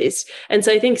say the least. And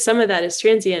so I think some of that is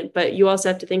transient, but you also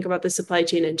have to think about the supply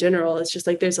chain in general. It's just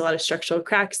like there's a lot of structural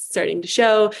cracks starting to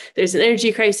show. There's an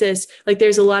energy crisis. Like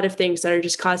there's a lot of things that are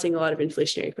just causing a lot of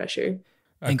inflationary pressure.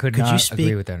 I could not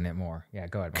agree with that a bit more. Yeah,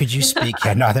 go ahead. Could you speak?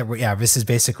 This is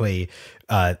basically,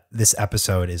 this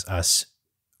episode is us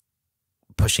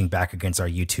pushing back against our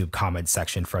YouTube comment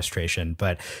section frustration.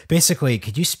 But basically,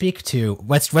 could you speak to,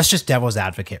 let's just devil's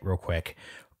advocate real quick.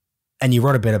 And you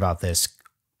wrote a bit about this.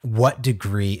 What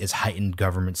degree is heightened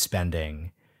government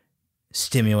spending,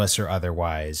 stimulus or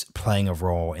otherwise, playing a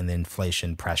role in the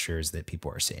inflation pressures that people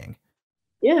are seeing?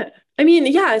 Yeah. I mean,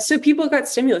 yeah. So people got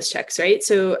stimulus checks, right?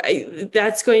 So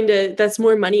that's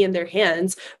more money in their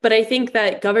hands. But I think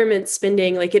that government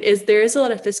spending, like there is a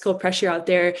lot of fiscal pressure out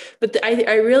there. But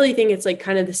I really think it's like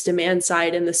kind of this demand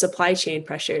side and the supply chain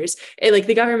pressures. Like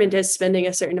the government is spending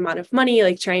a certain amount of money,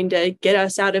 like trying to get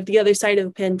us out of the other side of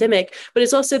the pandemic. But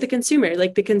it's also the consumer,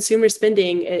 like the consumer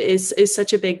spending is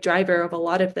such a big driver of a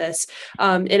lot of this.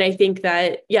 And I think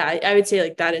that, I would say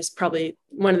like that is probably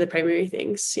one of the primary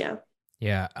things. Yeah.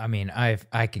 Yeah, I mean,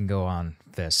 I can go on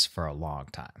this for a long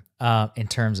time. In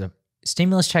terms of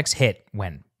stimulus checks hit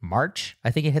when? March,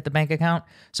 I think it hit the bank account.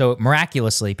 So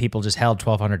miraculously, people just held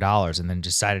 $1,200 and then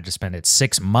decided to spend it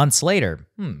 6 months later.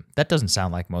 That doesn't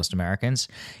sound like most Americans.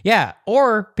 Yeah,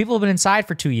 or people have been inside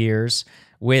for 2 years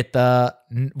with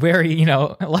very,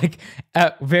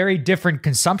 very different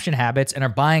consumption habits and are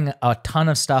buying a ton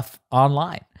of stuff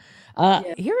online.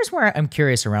 Here's where I'm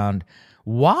curious around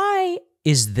why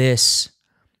is this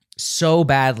so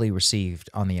badly received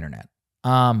on the internet?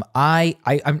 I've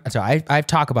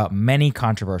talked about many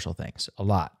controversial things, a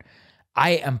lot.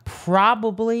 I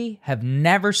have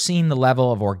never seen the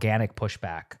level of organic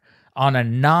pushback on a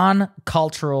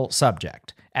non-cultural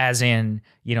subject, as in,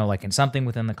 like in something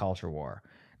within the culture war,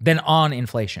 than on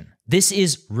inflation. This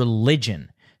is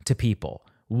religion to people.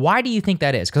 Why do you think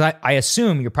that is? Because I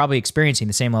assume you're probably experiencing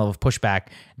the same level of pushback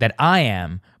that I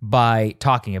am by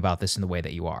talking about this in the way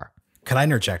that you are. Can I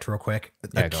interject real quick?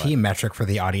 Yeah, a key metric for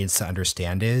the audience to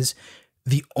understand is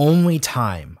The only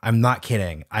time, I'm not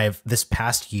kidding, this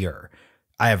past year,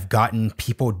 I have gotten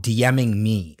people DMing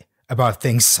me about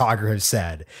things Sagar has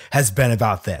said has been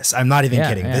about this. I'm not even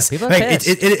kidding. This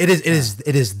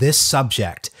it is this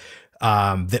subject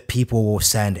that people will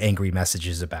send angry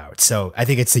messages about. So I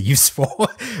think it's a useful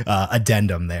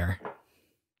addendum there.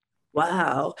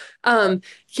 Wow.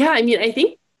 Yeah, I mean, I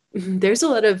think there's a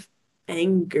lot of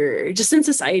anger just in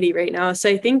society right now. So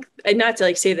I think, and not to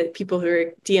like say that people who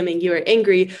are DMing you are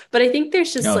angry, but I think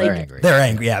there's just they're angry. They're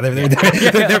angry. Yeah,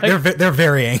 they're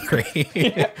very angry.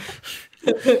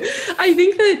 I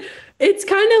think that it's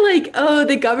kind of like, oh,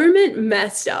 the government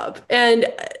messed up. And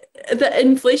the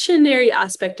inflationary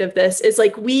aspect of this is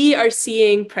like we are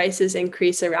seeing prices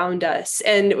increase around us,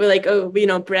 and we're like, oh,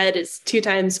 bread is 2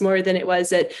 times more than it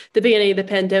was at the beginning of the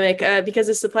pandemic because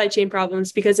of supply chain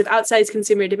problems, because of outsized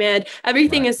consumer demand.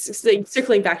 Everything is like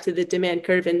circling back to the demand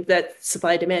curve and that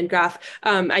supply demand graph.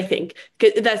 I think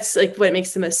that's like what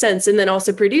makes the most sense. And then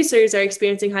also producers are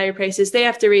experiencing higher prices. They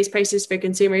have to raise prices for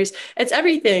consumers. It's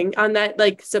everything on that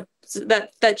like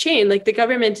that chain. Like the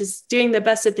government is doing the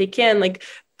best that they can. Like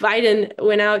Biden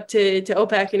went out to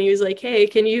OPEC and he was like, hey,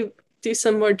 can you do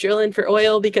some more drilling for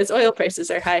oil because oil prices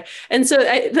are high? And so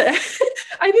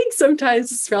I think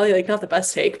sometimes it's probably like not the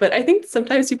best take, but I think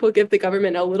sometimes people give the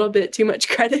government a little bit too much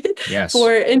credit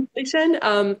for inflation.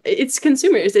 It's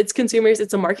consumers.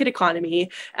 It's a market economy.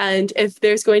 And if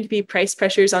there's going to be price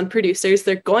pressures on producers,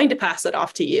 they're going to pass it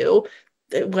off to you.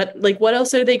 What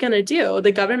else are they going to do?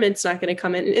 The government's not going to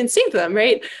come in and save them,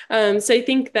 right? So I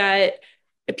think that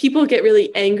people get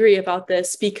really angry about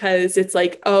this because it's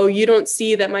like, oh, you don't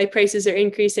see that my prices are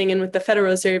increasing. And with the Federal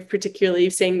Reserve particularly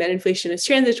saying that inflation is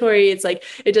transitory, it's like,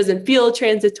 it doesn't feel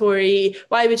transitory.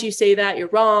 Why would you say that? You're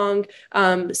wrong.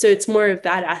 So it's more of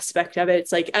that aspect of it.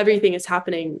 It's like everything is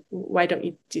happening. Why don't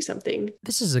you do something?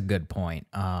 This is a good point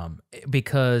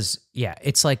because,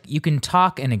 it's like you can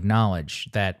talk and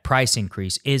acknowledge that price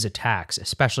increase is a tax,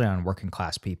 especially on working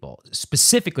class people,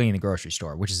 specifically in the grocery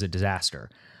store, which is a disaster.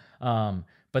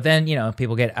 But then,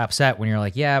 people get upset when you're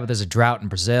like, yeah, but there's a drought in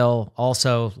Brazil.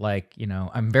 Also, like,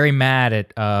 I'm very mad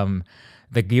at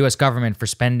the U.S. government for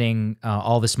spending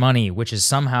all this money, which has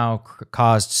somehow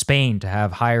caused Spain to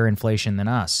have higher inflation than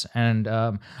us. And,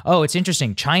 it's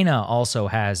interesting. China also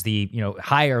has the,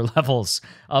 higher levels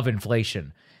of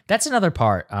inflation. That's another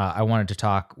part I wanted to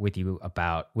talk with you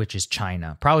about, which is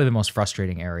China, probably the most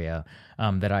frustrating area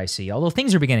that I see. Although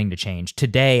things are beginning to change.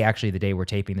 Today, actually, the day we're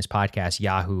taping this podcast,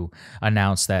 Yahoo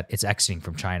announced that it's exiting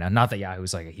from China. Not that Yahoo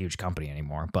is like a huge company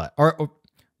anymore, but or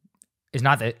is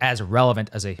not as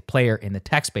relevant as a player in the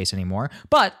tech space anymore.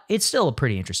 But it's still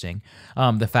pretty interesting,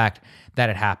 the fact that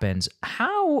it happens.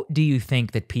 How do you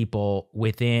think that people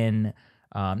within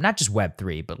not just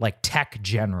Web3, but like tech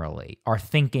generally, are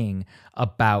thinking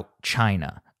about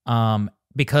China?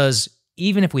 Because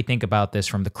even if we think about this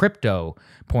from the crypto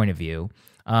point of view,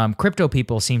 crypto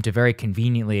people seem to very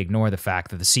conveniently ignore the fact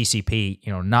that the CCP,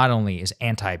 not only is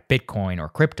anti-Bitcoin or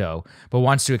crypto, but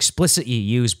wants to explicitly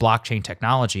use blockchain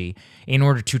technology in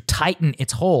order to tighten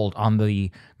its hold on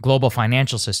the global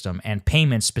financial system and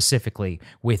payments specifically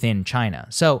within China.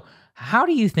 So how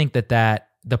do you think that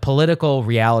the political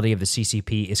reality of the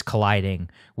CCP is colliding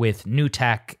with new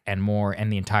tech and more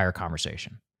and the entire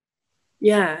conversation?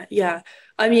 Yeah.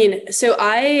 I mean, so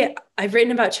I've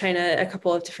written about China a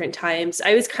couple of different times.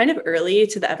 I was kind of early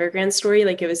to the Evergrande story.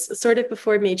 Like it was sort of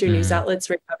before major news outlets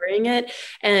were covering it.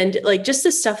 And like just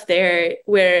the stuff there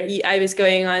where I was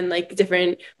going on like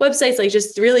different websites, like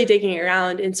just really digging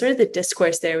around, and sort of the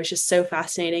discourse there was just so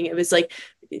fascinating. It was like,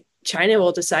 China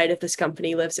will decide if this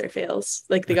company lives or fails.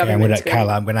 Like the government.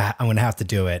 Kyla, I'm gonna have to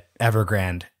do it.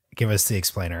 Evergrande, give us the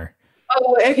explainer.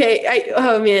 Oh, okay.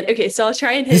 Oh man. Okay, so I'll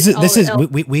try and hit.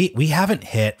 We haven't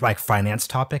hit like finance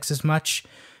topics as much.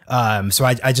 So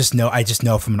I just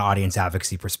know from an audience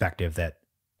advocacy perspective that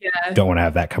don't want to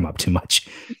have that come up too much.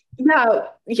 No,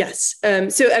 yes.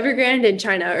 So Evergrande and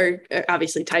China are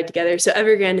obviously tied together. So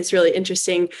Evergrande is really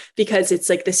interesting because it's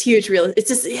like this huge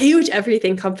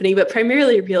everything company, but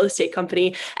primarily a real estate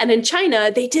company. And in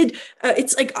China, they did,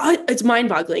 it's mind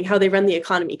boggling how they run the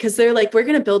economy, because they're like, we're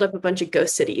going to build up a bunch of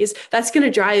ghost cities. That's going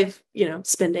to drive,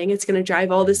 spending. It's going to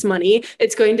drive all this money.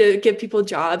 It's going to give people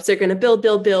jobs. They're going to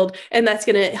build, and that's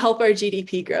going to help our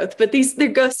GDP growth. But they're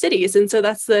ghost cities. And so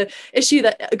that's the issue,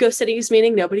 that ghost cities,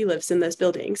 meaning nobody lives in those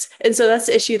buildings. And so that's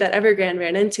the issue that Evergrande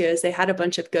ran into is they had a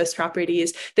bunch of ghost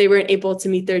properties. They weren't able to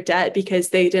meet their debt because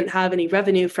they didn't have any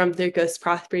revenue from their ghost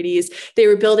properties. They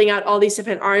were building out all these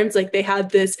different arms. Like they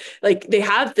have this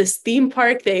theme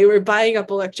park. They were buying up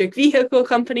electric vehicle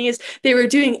companies. They were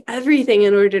doing everything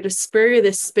in order to spur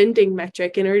this spending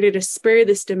metric, in order to spur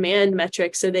this demand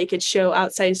metric so they could show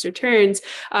outsized returns.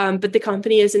 But the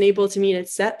company isn't able to meet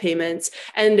its debt payments.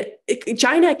 And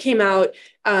China came out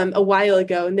a while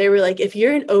ago, and they were like, if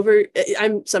you're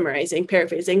I'm summarizing,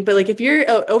 paraphrasing, but like if you're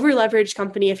an over leveraged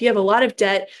company, if you have a lot of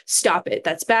debt, stop it.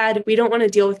 That's bad. We don't want to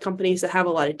deal with companies that have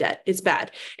a lot of debt. It's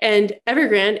bad. And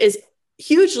Evergrande is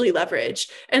hugely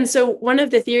leveraged. And so one of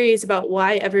the theories about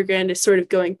why Evergrande is sort of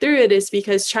going through it is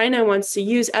because China wants to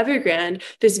use Evergrande,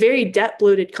 this very debt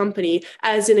bloated company,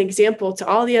 as an example to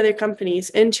all the other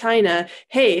companies in China.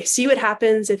 Hey, see what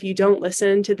happens if you don't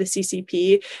listen to the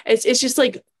CCP. It's just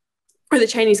like, or the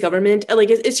Chinese government. Like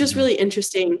it's just really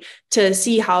interesting to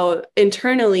see how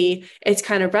internally it's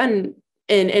kind of run,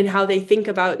 and how they think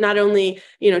about not only,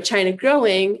 China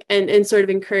growing and sort of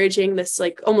encouraging this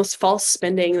like almost false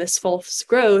spending, this false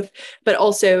growth, but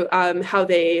also how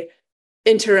they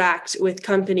interact with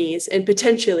companies and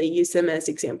potentially use them as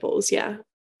examples. Yeah.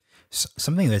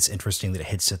 Something that's interesting that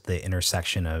hits at the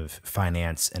intersection of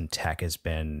finance and tech has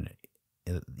been,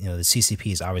 the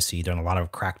CCP has obviously done a lot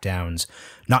of crackdowns,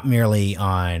 not merely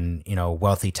on,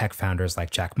 wealthy tech founders like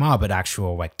Jack Ma, but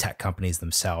actual like tech companies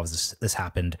themselves. This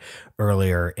happened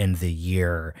earlier in the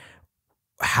year.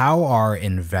 How are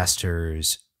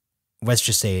investors, let's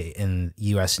just say in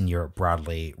US and Europe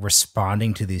broadly,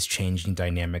 responding to these changing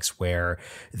dynamics where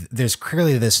there's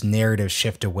clearly this narrative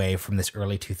shift away from this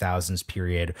early 2000s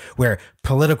period where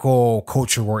political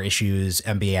culture war issues,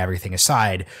 MBA, everything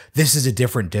aside, this is a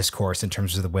different discourse in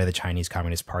terms of the way the Chinese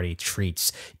Communist Party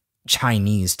treats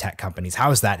Chinese tech companies. How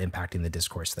is that impacting the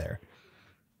discourse there?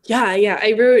 Yeah.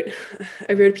 I wrote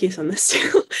a piece on this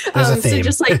too. So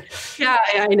just like, yeah,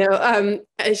 I know.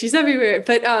 She's everywhere.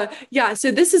 But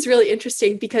so this is really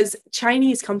interesting because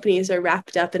Chinese companies are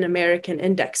wrapped up in American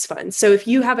index funds. So if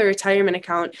you have a retirement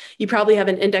account, you probably have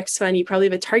an index fund, you probably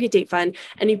have a target date fund,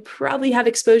 and you probably have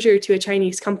exposure to a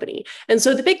Chinese company. And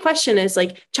so the big question is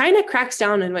like, China cracks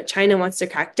down on what China wants to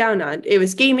crack down on. It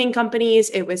was gaming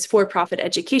companies, it was for-profit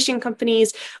education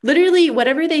companies, literally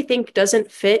whatever they think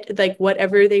doesn't fit, like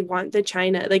whatever they want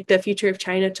the future of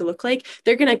China to look like,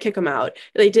 they're going to kick them out.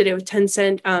 They did it with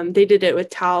Tencent. They did it with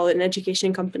TAL, an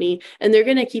education company, and they're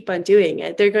going to keep on doing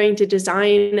it. They're going to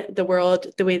design the world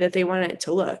the way that they want it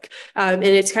to look. And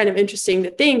it's kind of interesting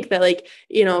to think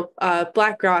that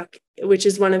BlackRock, which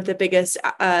is one of the biggest,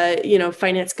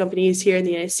 finance companies here in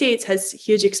the United States, has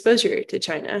huge exposure to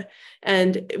China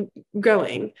and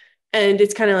growing. And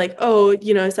it's kind of like,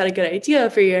 is that a good idea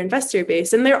for your investor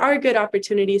base? And there are good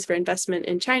opportunities for investment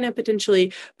in China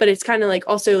potentially, but it's kind of like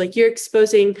also like you're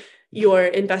exposing your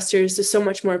investors to so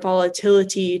much more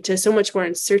volatility, to so much more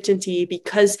uncertainty,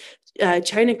 because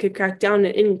China could crack down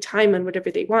at any time on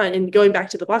whatever they want. And going back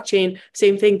to the blockchain,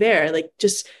 same thing there, like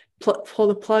just pull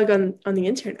the plug on the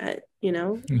internet,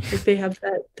 if they have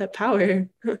that power.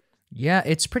 Yeah,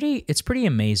 it's pretty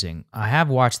amazing. I have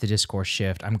watched the discourse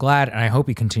shift. I'm glad, and I hope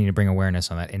you continue to bring awareness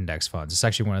on that index funds. It's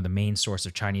actually one of the main sources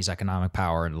of Chinese economic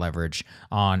power and leverage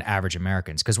on average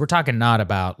Americans. Because we're talking not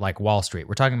about like Wall Street.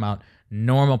 We're talking about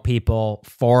normal people,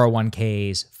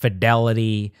 401ks,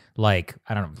 Fidelity, like,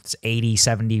 I don't know, it's 80,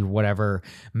 70, whatever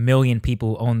million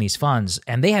people who own these funds.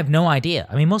 And they have no idea.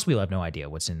 I mean, most people have no idea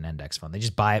what's in an index fund. They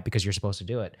just buy it because you're supposed to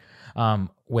do it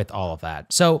with all of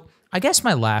that. So I guess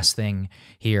my last thing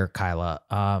here,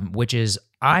 Kyla, which is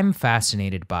I'm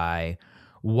fascinated by,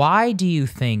 why do you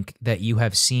think that you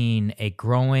have seen a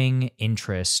growing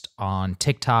interest on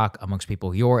TikTok amongst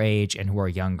people your age and who are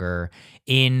younger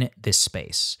in this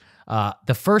space?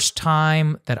 The first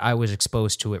time that I was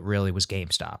exposed to it really was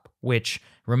GameStop, which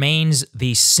remains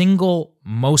the single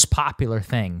most popular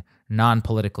thing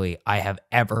non-politically I have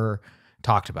ever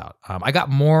talked about. I got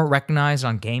more recognized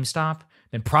on GameStop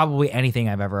than probably anything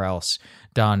I've ever else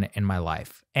done in my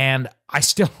life. And I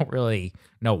still don't really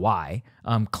know why.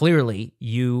 Clearly,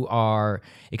 you are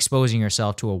exposing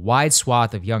yourself to a wide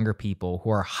swath of younger people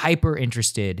who are hyper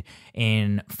interested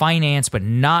in finance, but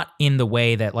not in the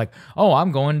way that like, oh,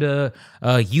 I'm going to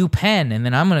UPenn and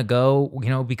then I'm going to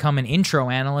go, become an intro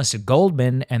analyst at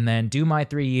Goldman and then do my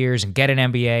 3 years and get an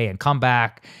MBA and come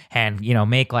back and,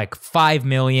 make like 5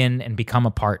 million and become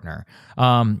a partner.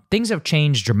 Things have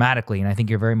changed dramatically, and I think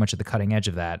you're very much at the cutting edge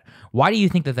of that. Why do you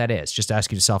think that is? Just to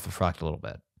ask you to self-reflect a little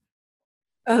bit.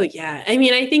 Oh, yeah. I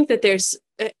mean, I think that there's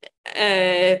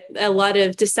a lot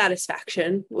of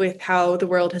dissatisfaction with how the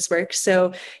world has worked.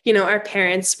 So, our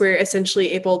parents were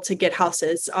essentially able to get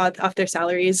houses off their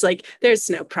salaries. Like, there's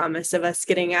no promise of us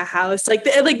getting a house. Like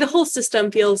the whole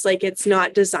system feels like it's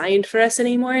not designed for us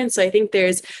anymore. And so I think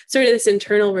there's sort of this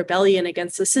internal rebellion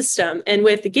against the system. And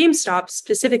with the GameStop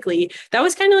specifically, that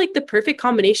was kind of like the perfect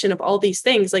combination of all these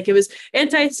things. Like, it was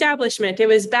anti-establishment, it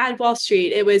was bad Wall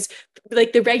Street, it was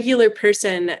like the regular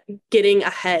person getting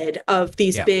ahead of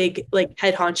these big like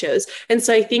head honchos. And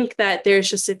so I think that there's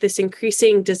just this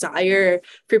increasing desire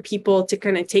for people to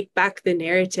kind of take back the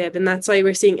narrative. And that's why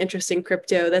we're seeing interest in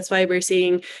crypto. That's why we're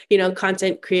seeing,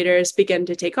 content creators begin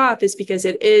to take off, is because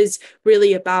it is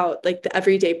really about like the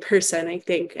everyday person, I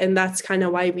think. And that's kind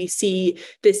of why we see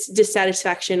this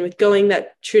dissatisfaction with going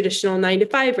that traditional 9 to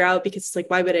 5 route, because it's like,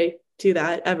 why would I do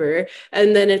that ever?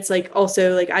 And then it's like,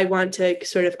 also like, I want to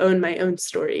sort of own my own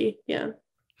story. Yeah.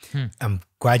 I'm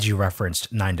glad you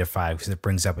referenced 9 to 5, because it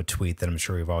brings up a tweet that I'm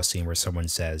sure we've all seen where someone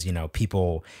says,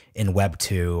 people in Web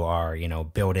 2 are,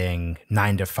 building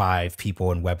 9 to 5,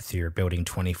 people in Web 3 are building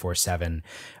 24/7.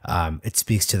 It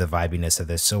speaks to the vibiness of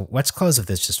this. So let's close with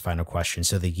this just final question.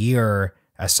 So the year,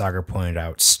 as Sagar pointed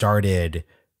out, started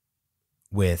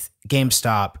with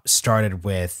GameStop, started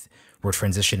with we're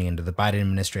transitioning into the Biden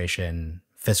administration,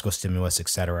 fiscal stimulus, et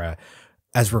cetera.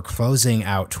 As we're closing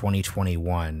out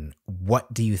 2021,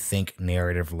 what do you think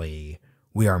narratively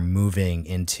we are moving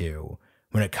into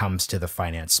when it comes to the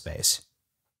finance space?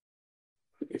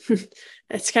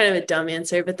 It's kind of a dumb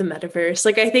answer, but the metaverse.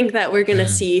 Like, I think that we're going to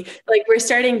see, like, we're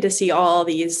starting to see all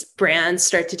these brands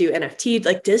start to do NFT.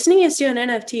 Like, Disney is doing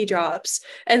NFT drops.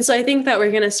 And so I think that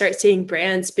we're going to start seeing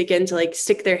brands begin to like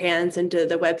stick their hands into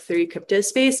the Web3 crypto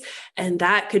space. And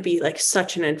that could be like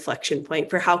such an inflection point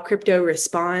for how crypto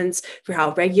responds, for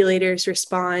how regulators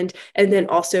respond, and then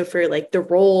also for like the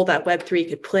role that Web3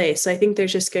 could play. So I think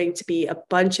there's just going to be a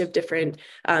bunch of different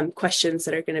questions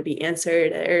that are going to be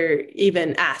answered or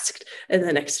even asked in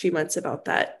the next few months about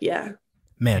that. Yeah.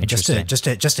 Man, just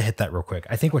to hit that real quick.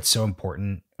 I think what's so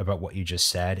important about what you just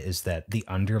said is that the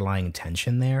underlying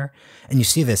tension there, and you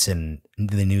see this in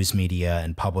the news media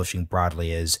and publishing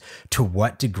broadly, is to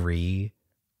what degree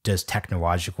does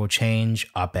technological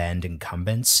change upend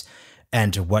incumbents?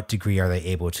 And to what degree are they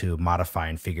able to modify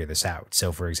and figure this out?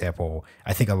 So, for example,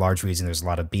 I think a large reason there's a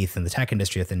lot of beef in the tech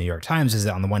industry at the New York Times is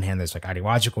that on the one hand, there's like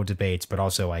ideological debates, but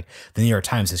also like the New York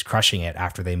Times is crushing it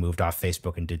after they moved off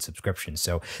Facebook and did subscriptions.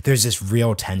 So there's this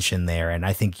real tension there. And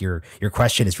I think your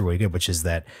question is really good, which is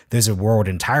that there's a world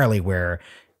entirely where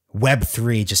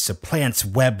Web3 just supplants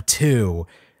Web 2,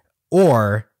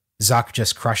 or Zuck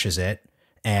just crushes it.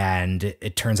 And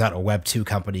it turns out a Web 2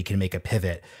 company can make a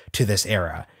pivot to this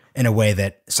era in a way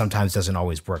that sometimes doesn't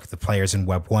always work. The players in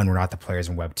Web 1 were not the players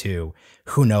in Web 2.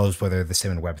 Who knows whether they're the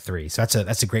same in Web 3. So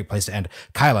that's a great place to end.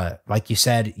 Kyla, like you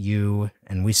said, you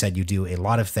do a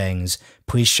lot of things.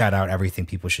 Please shout out everything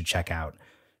people should check out.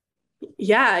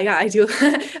 Yeah, I do.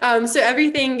 So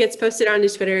everything gets posted onto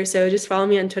Twitter. So just follow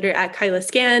me on Twitter at Kyla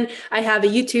Scan. I have a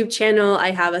YouTube channel. I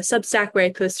have a Substack where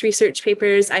I post research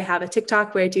papers. I have a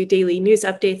TikTok where I do daily news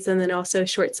updates and then also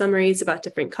short summaries about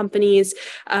different companies.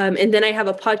 And then I have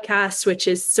a podcast, which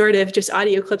is sort of just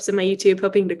audio clips of my YouTube,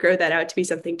 hoping to grow that out to be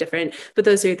something different. But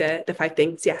those are the 5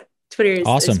 things. Yeah. Twitter is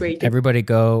awesome. Is where you can. Everybody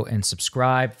go and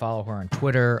subscribe, follow her on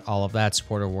Twitter, all of that,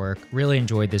 support her work. Really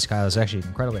enjoyed this, Kyla. It was actually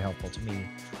incredibly helpful to me.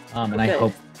 And I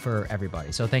hope for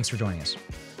everybody. So thanks for joining us.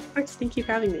 Of course. Thank you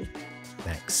for having me.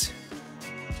 Thanks.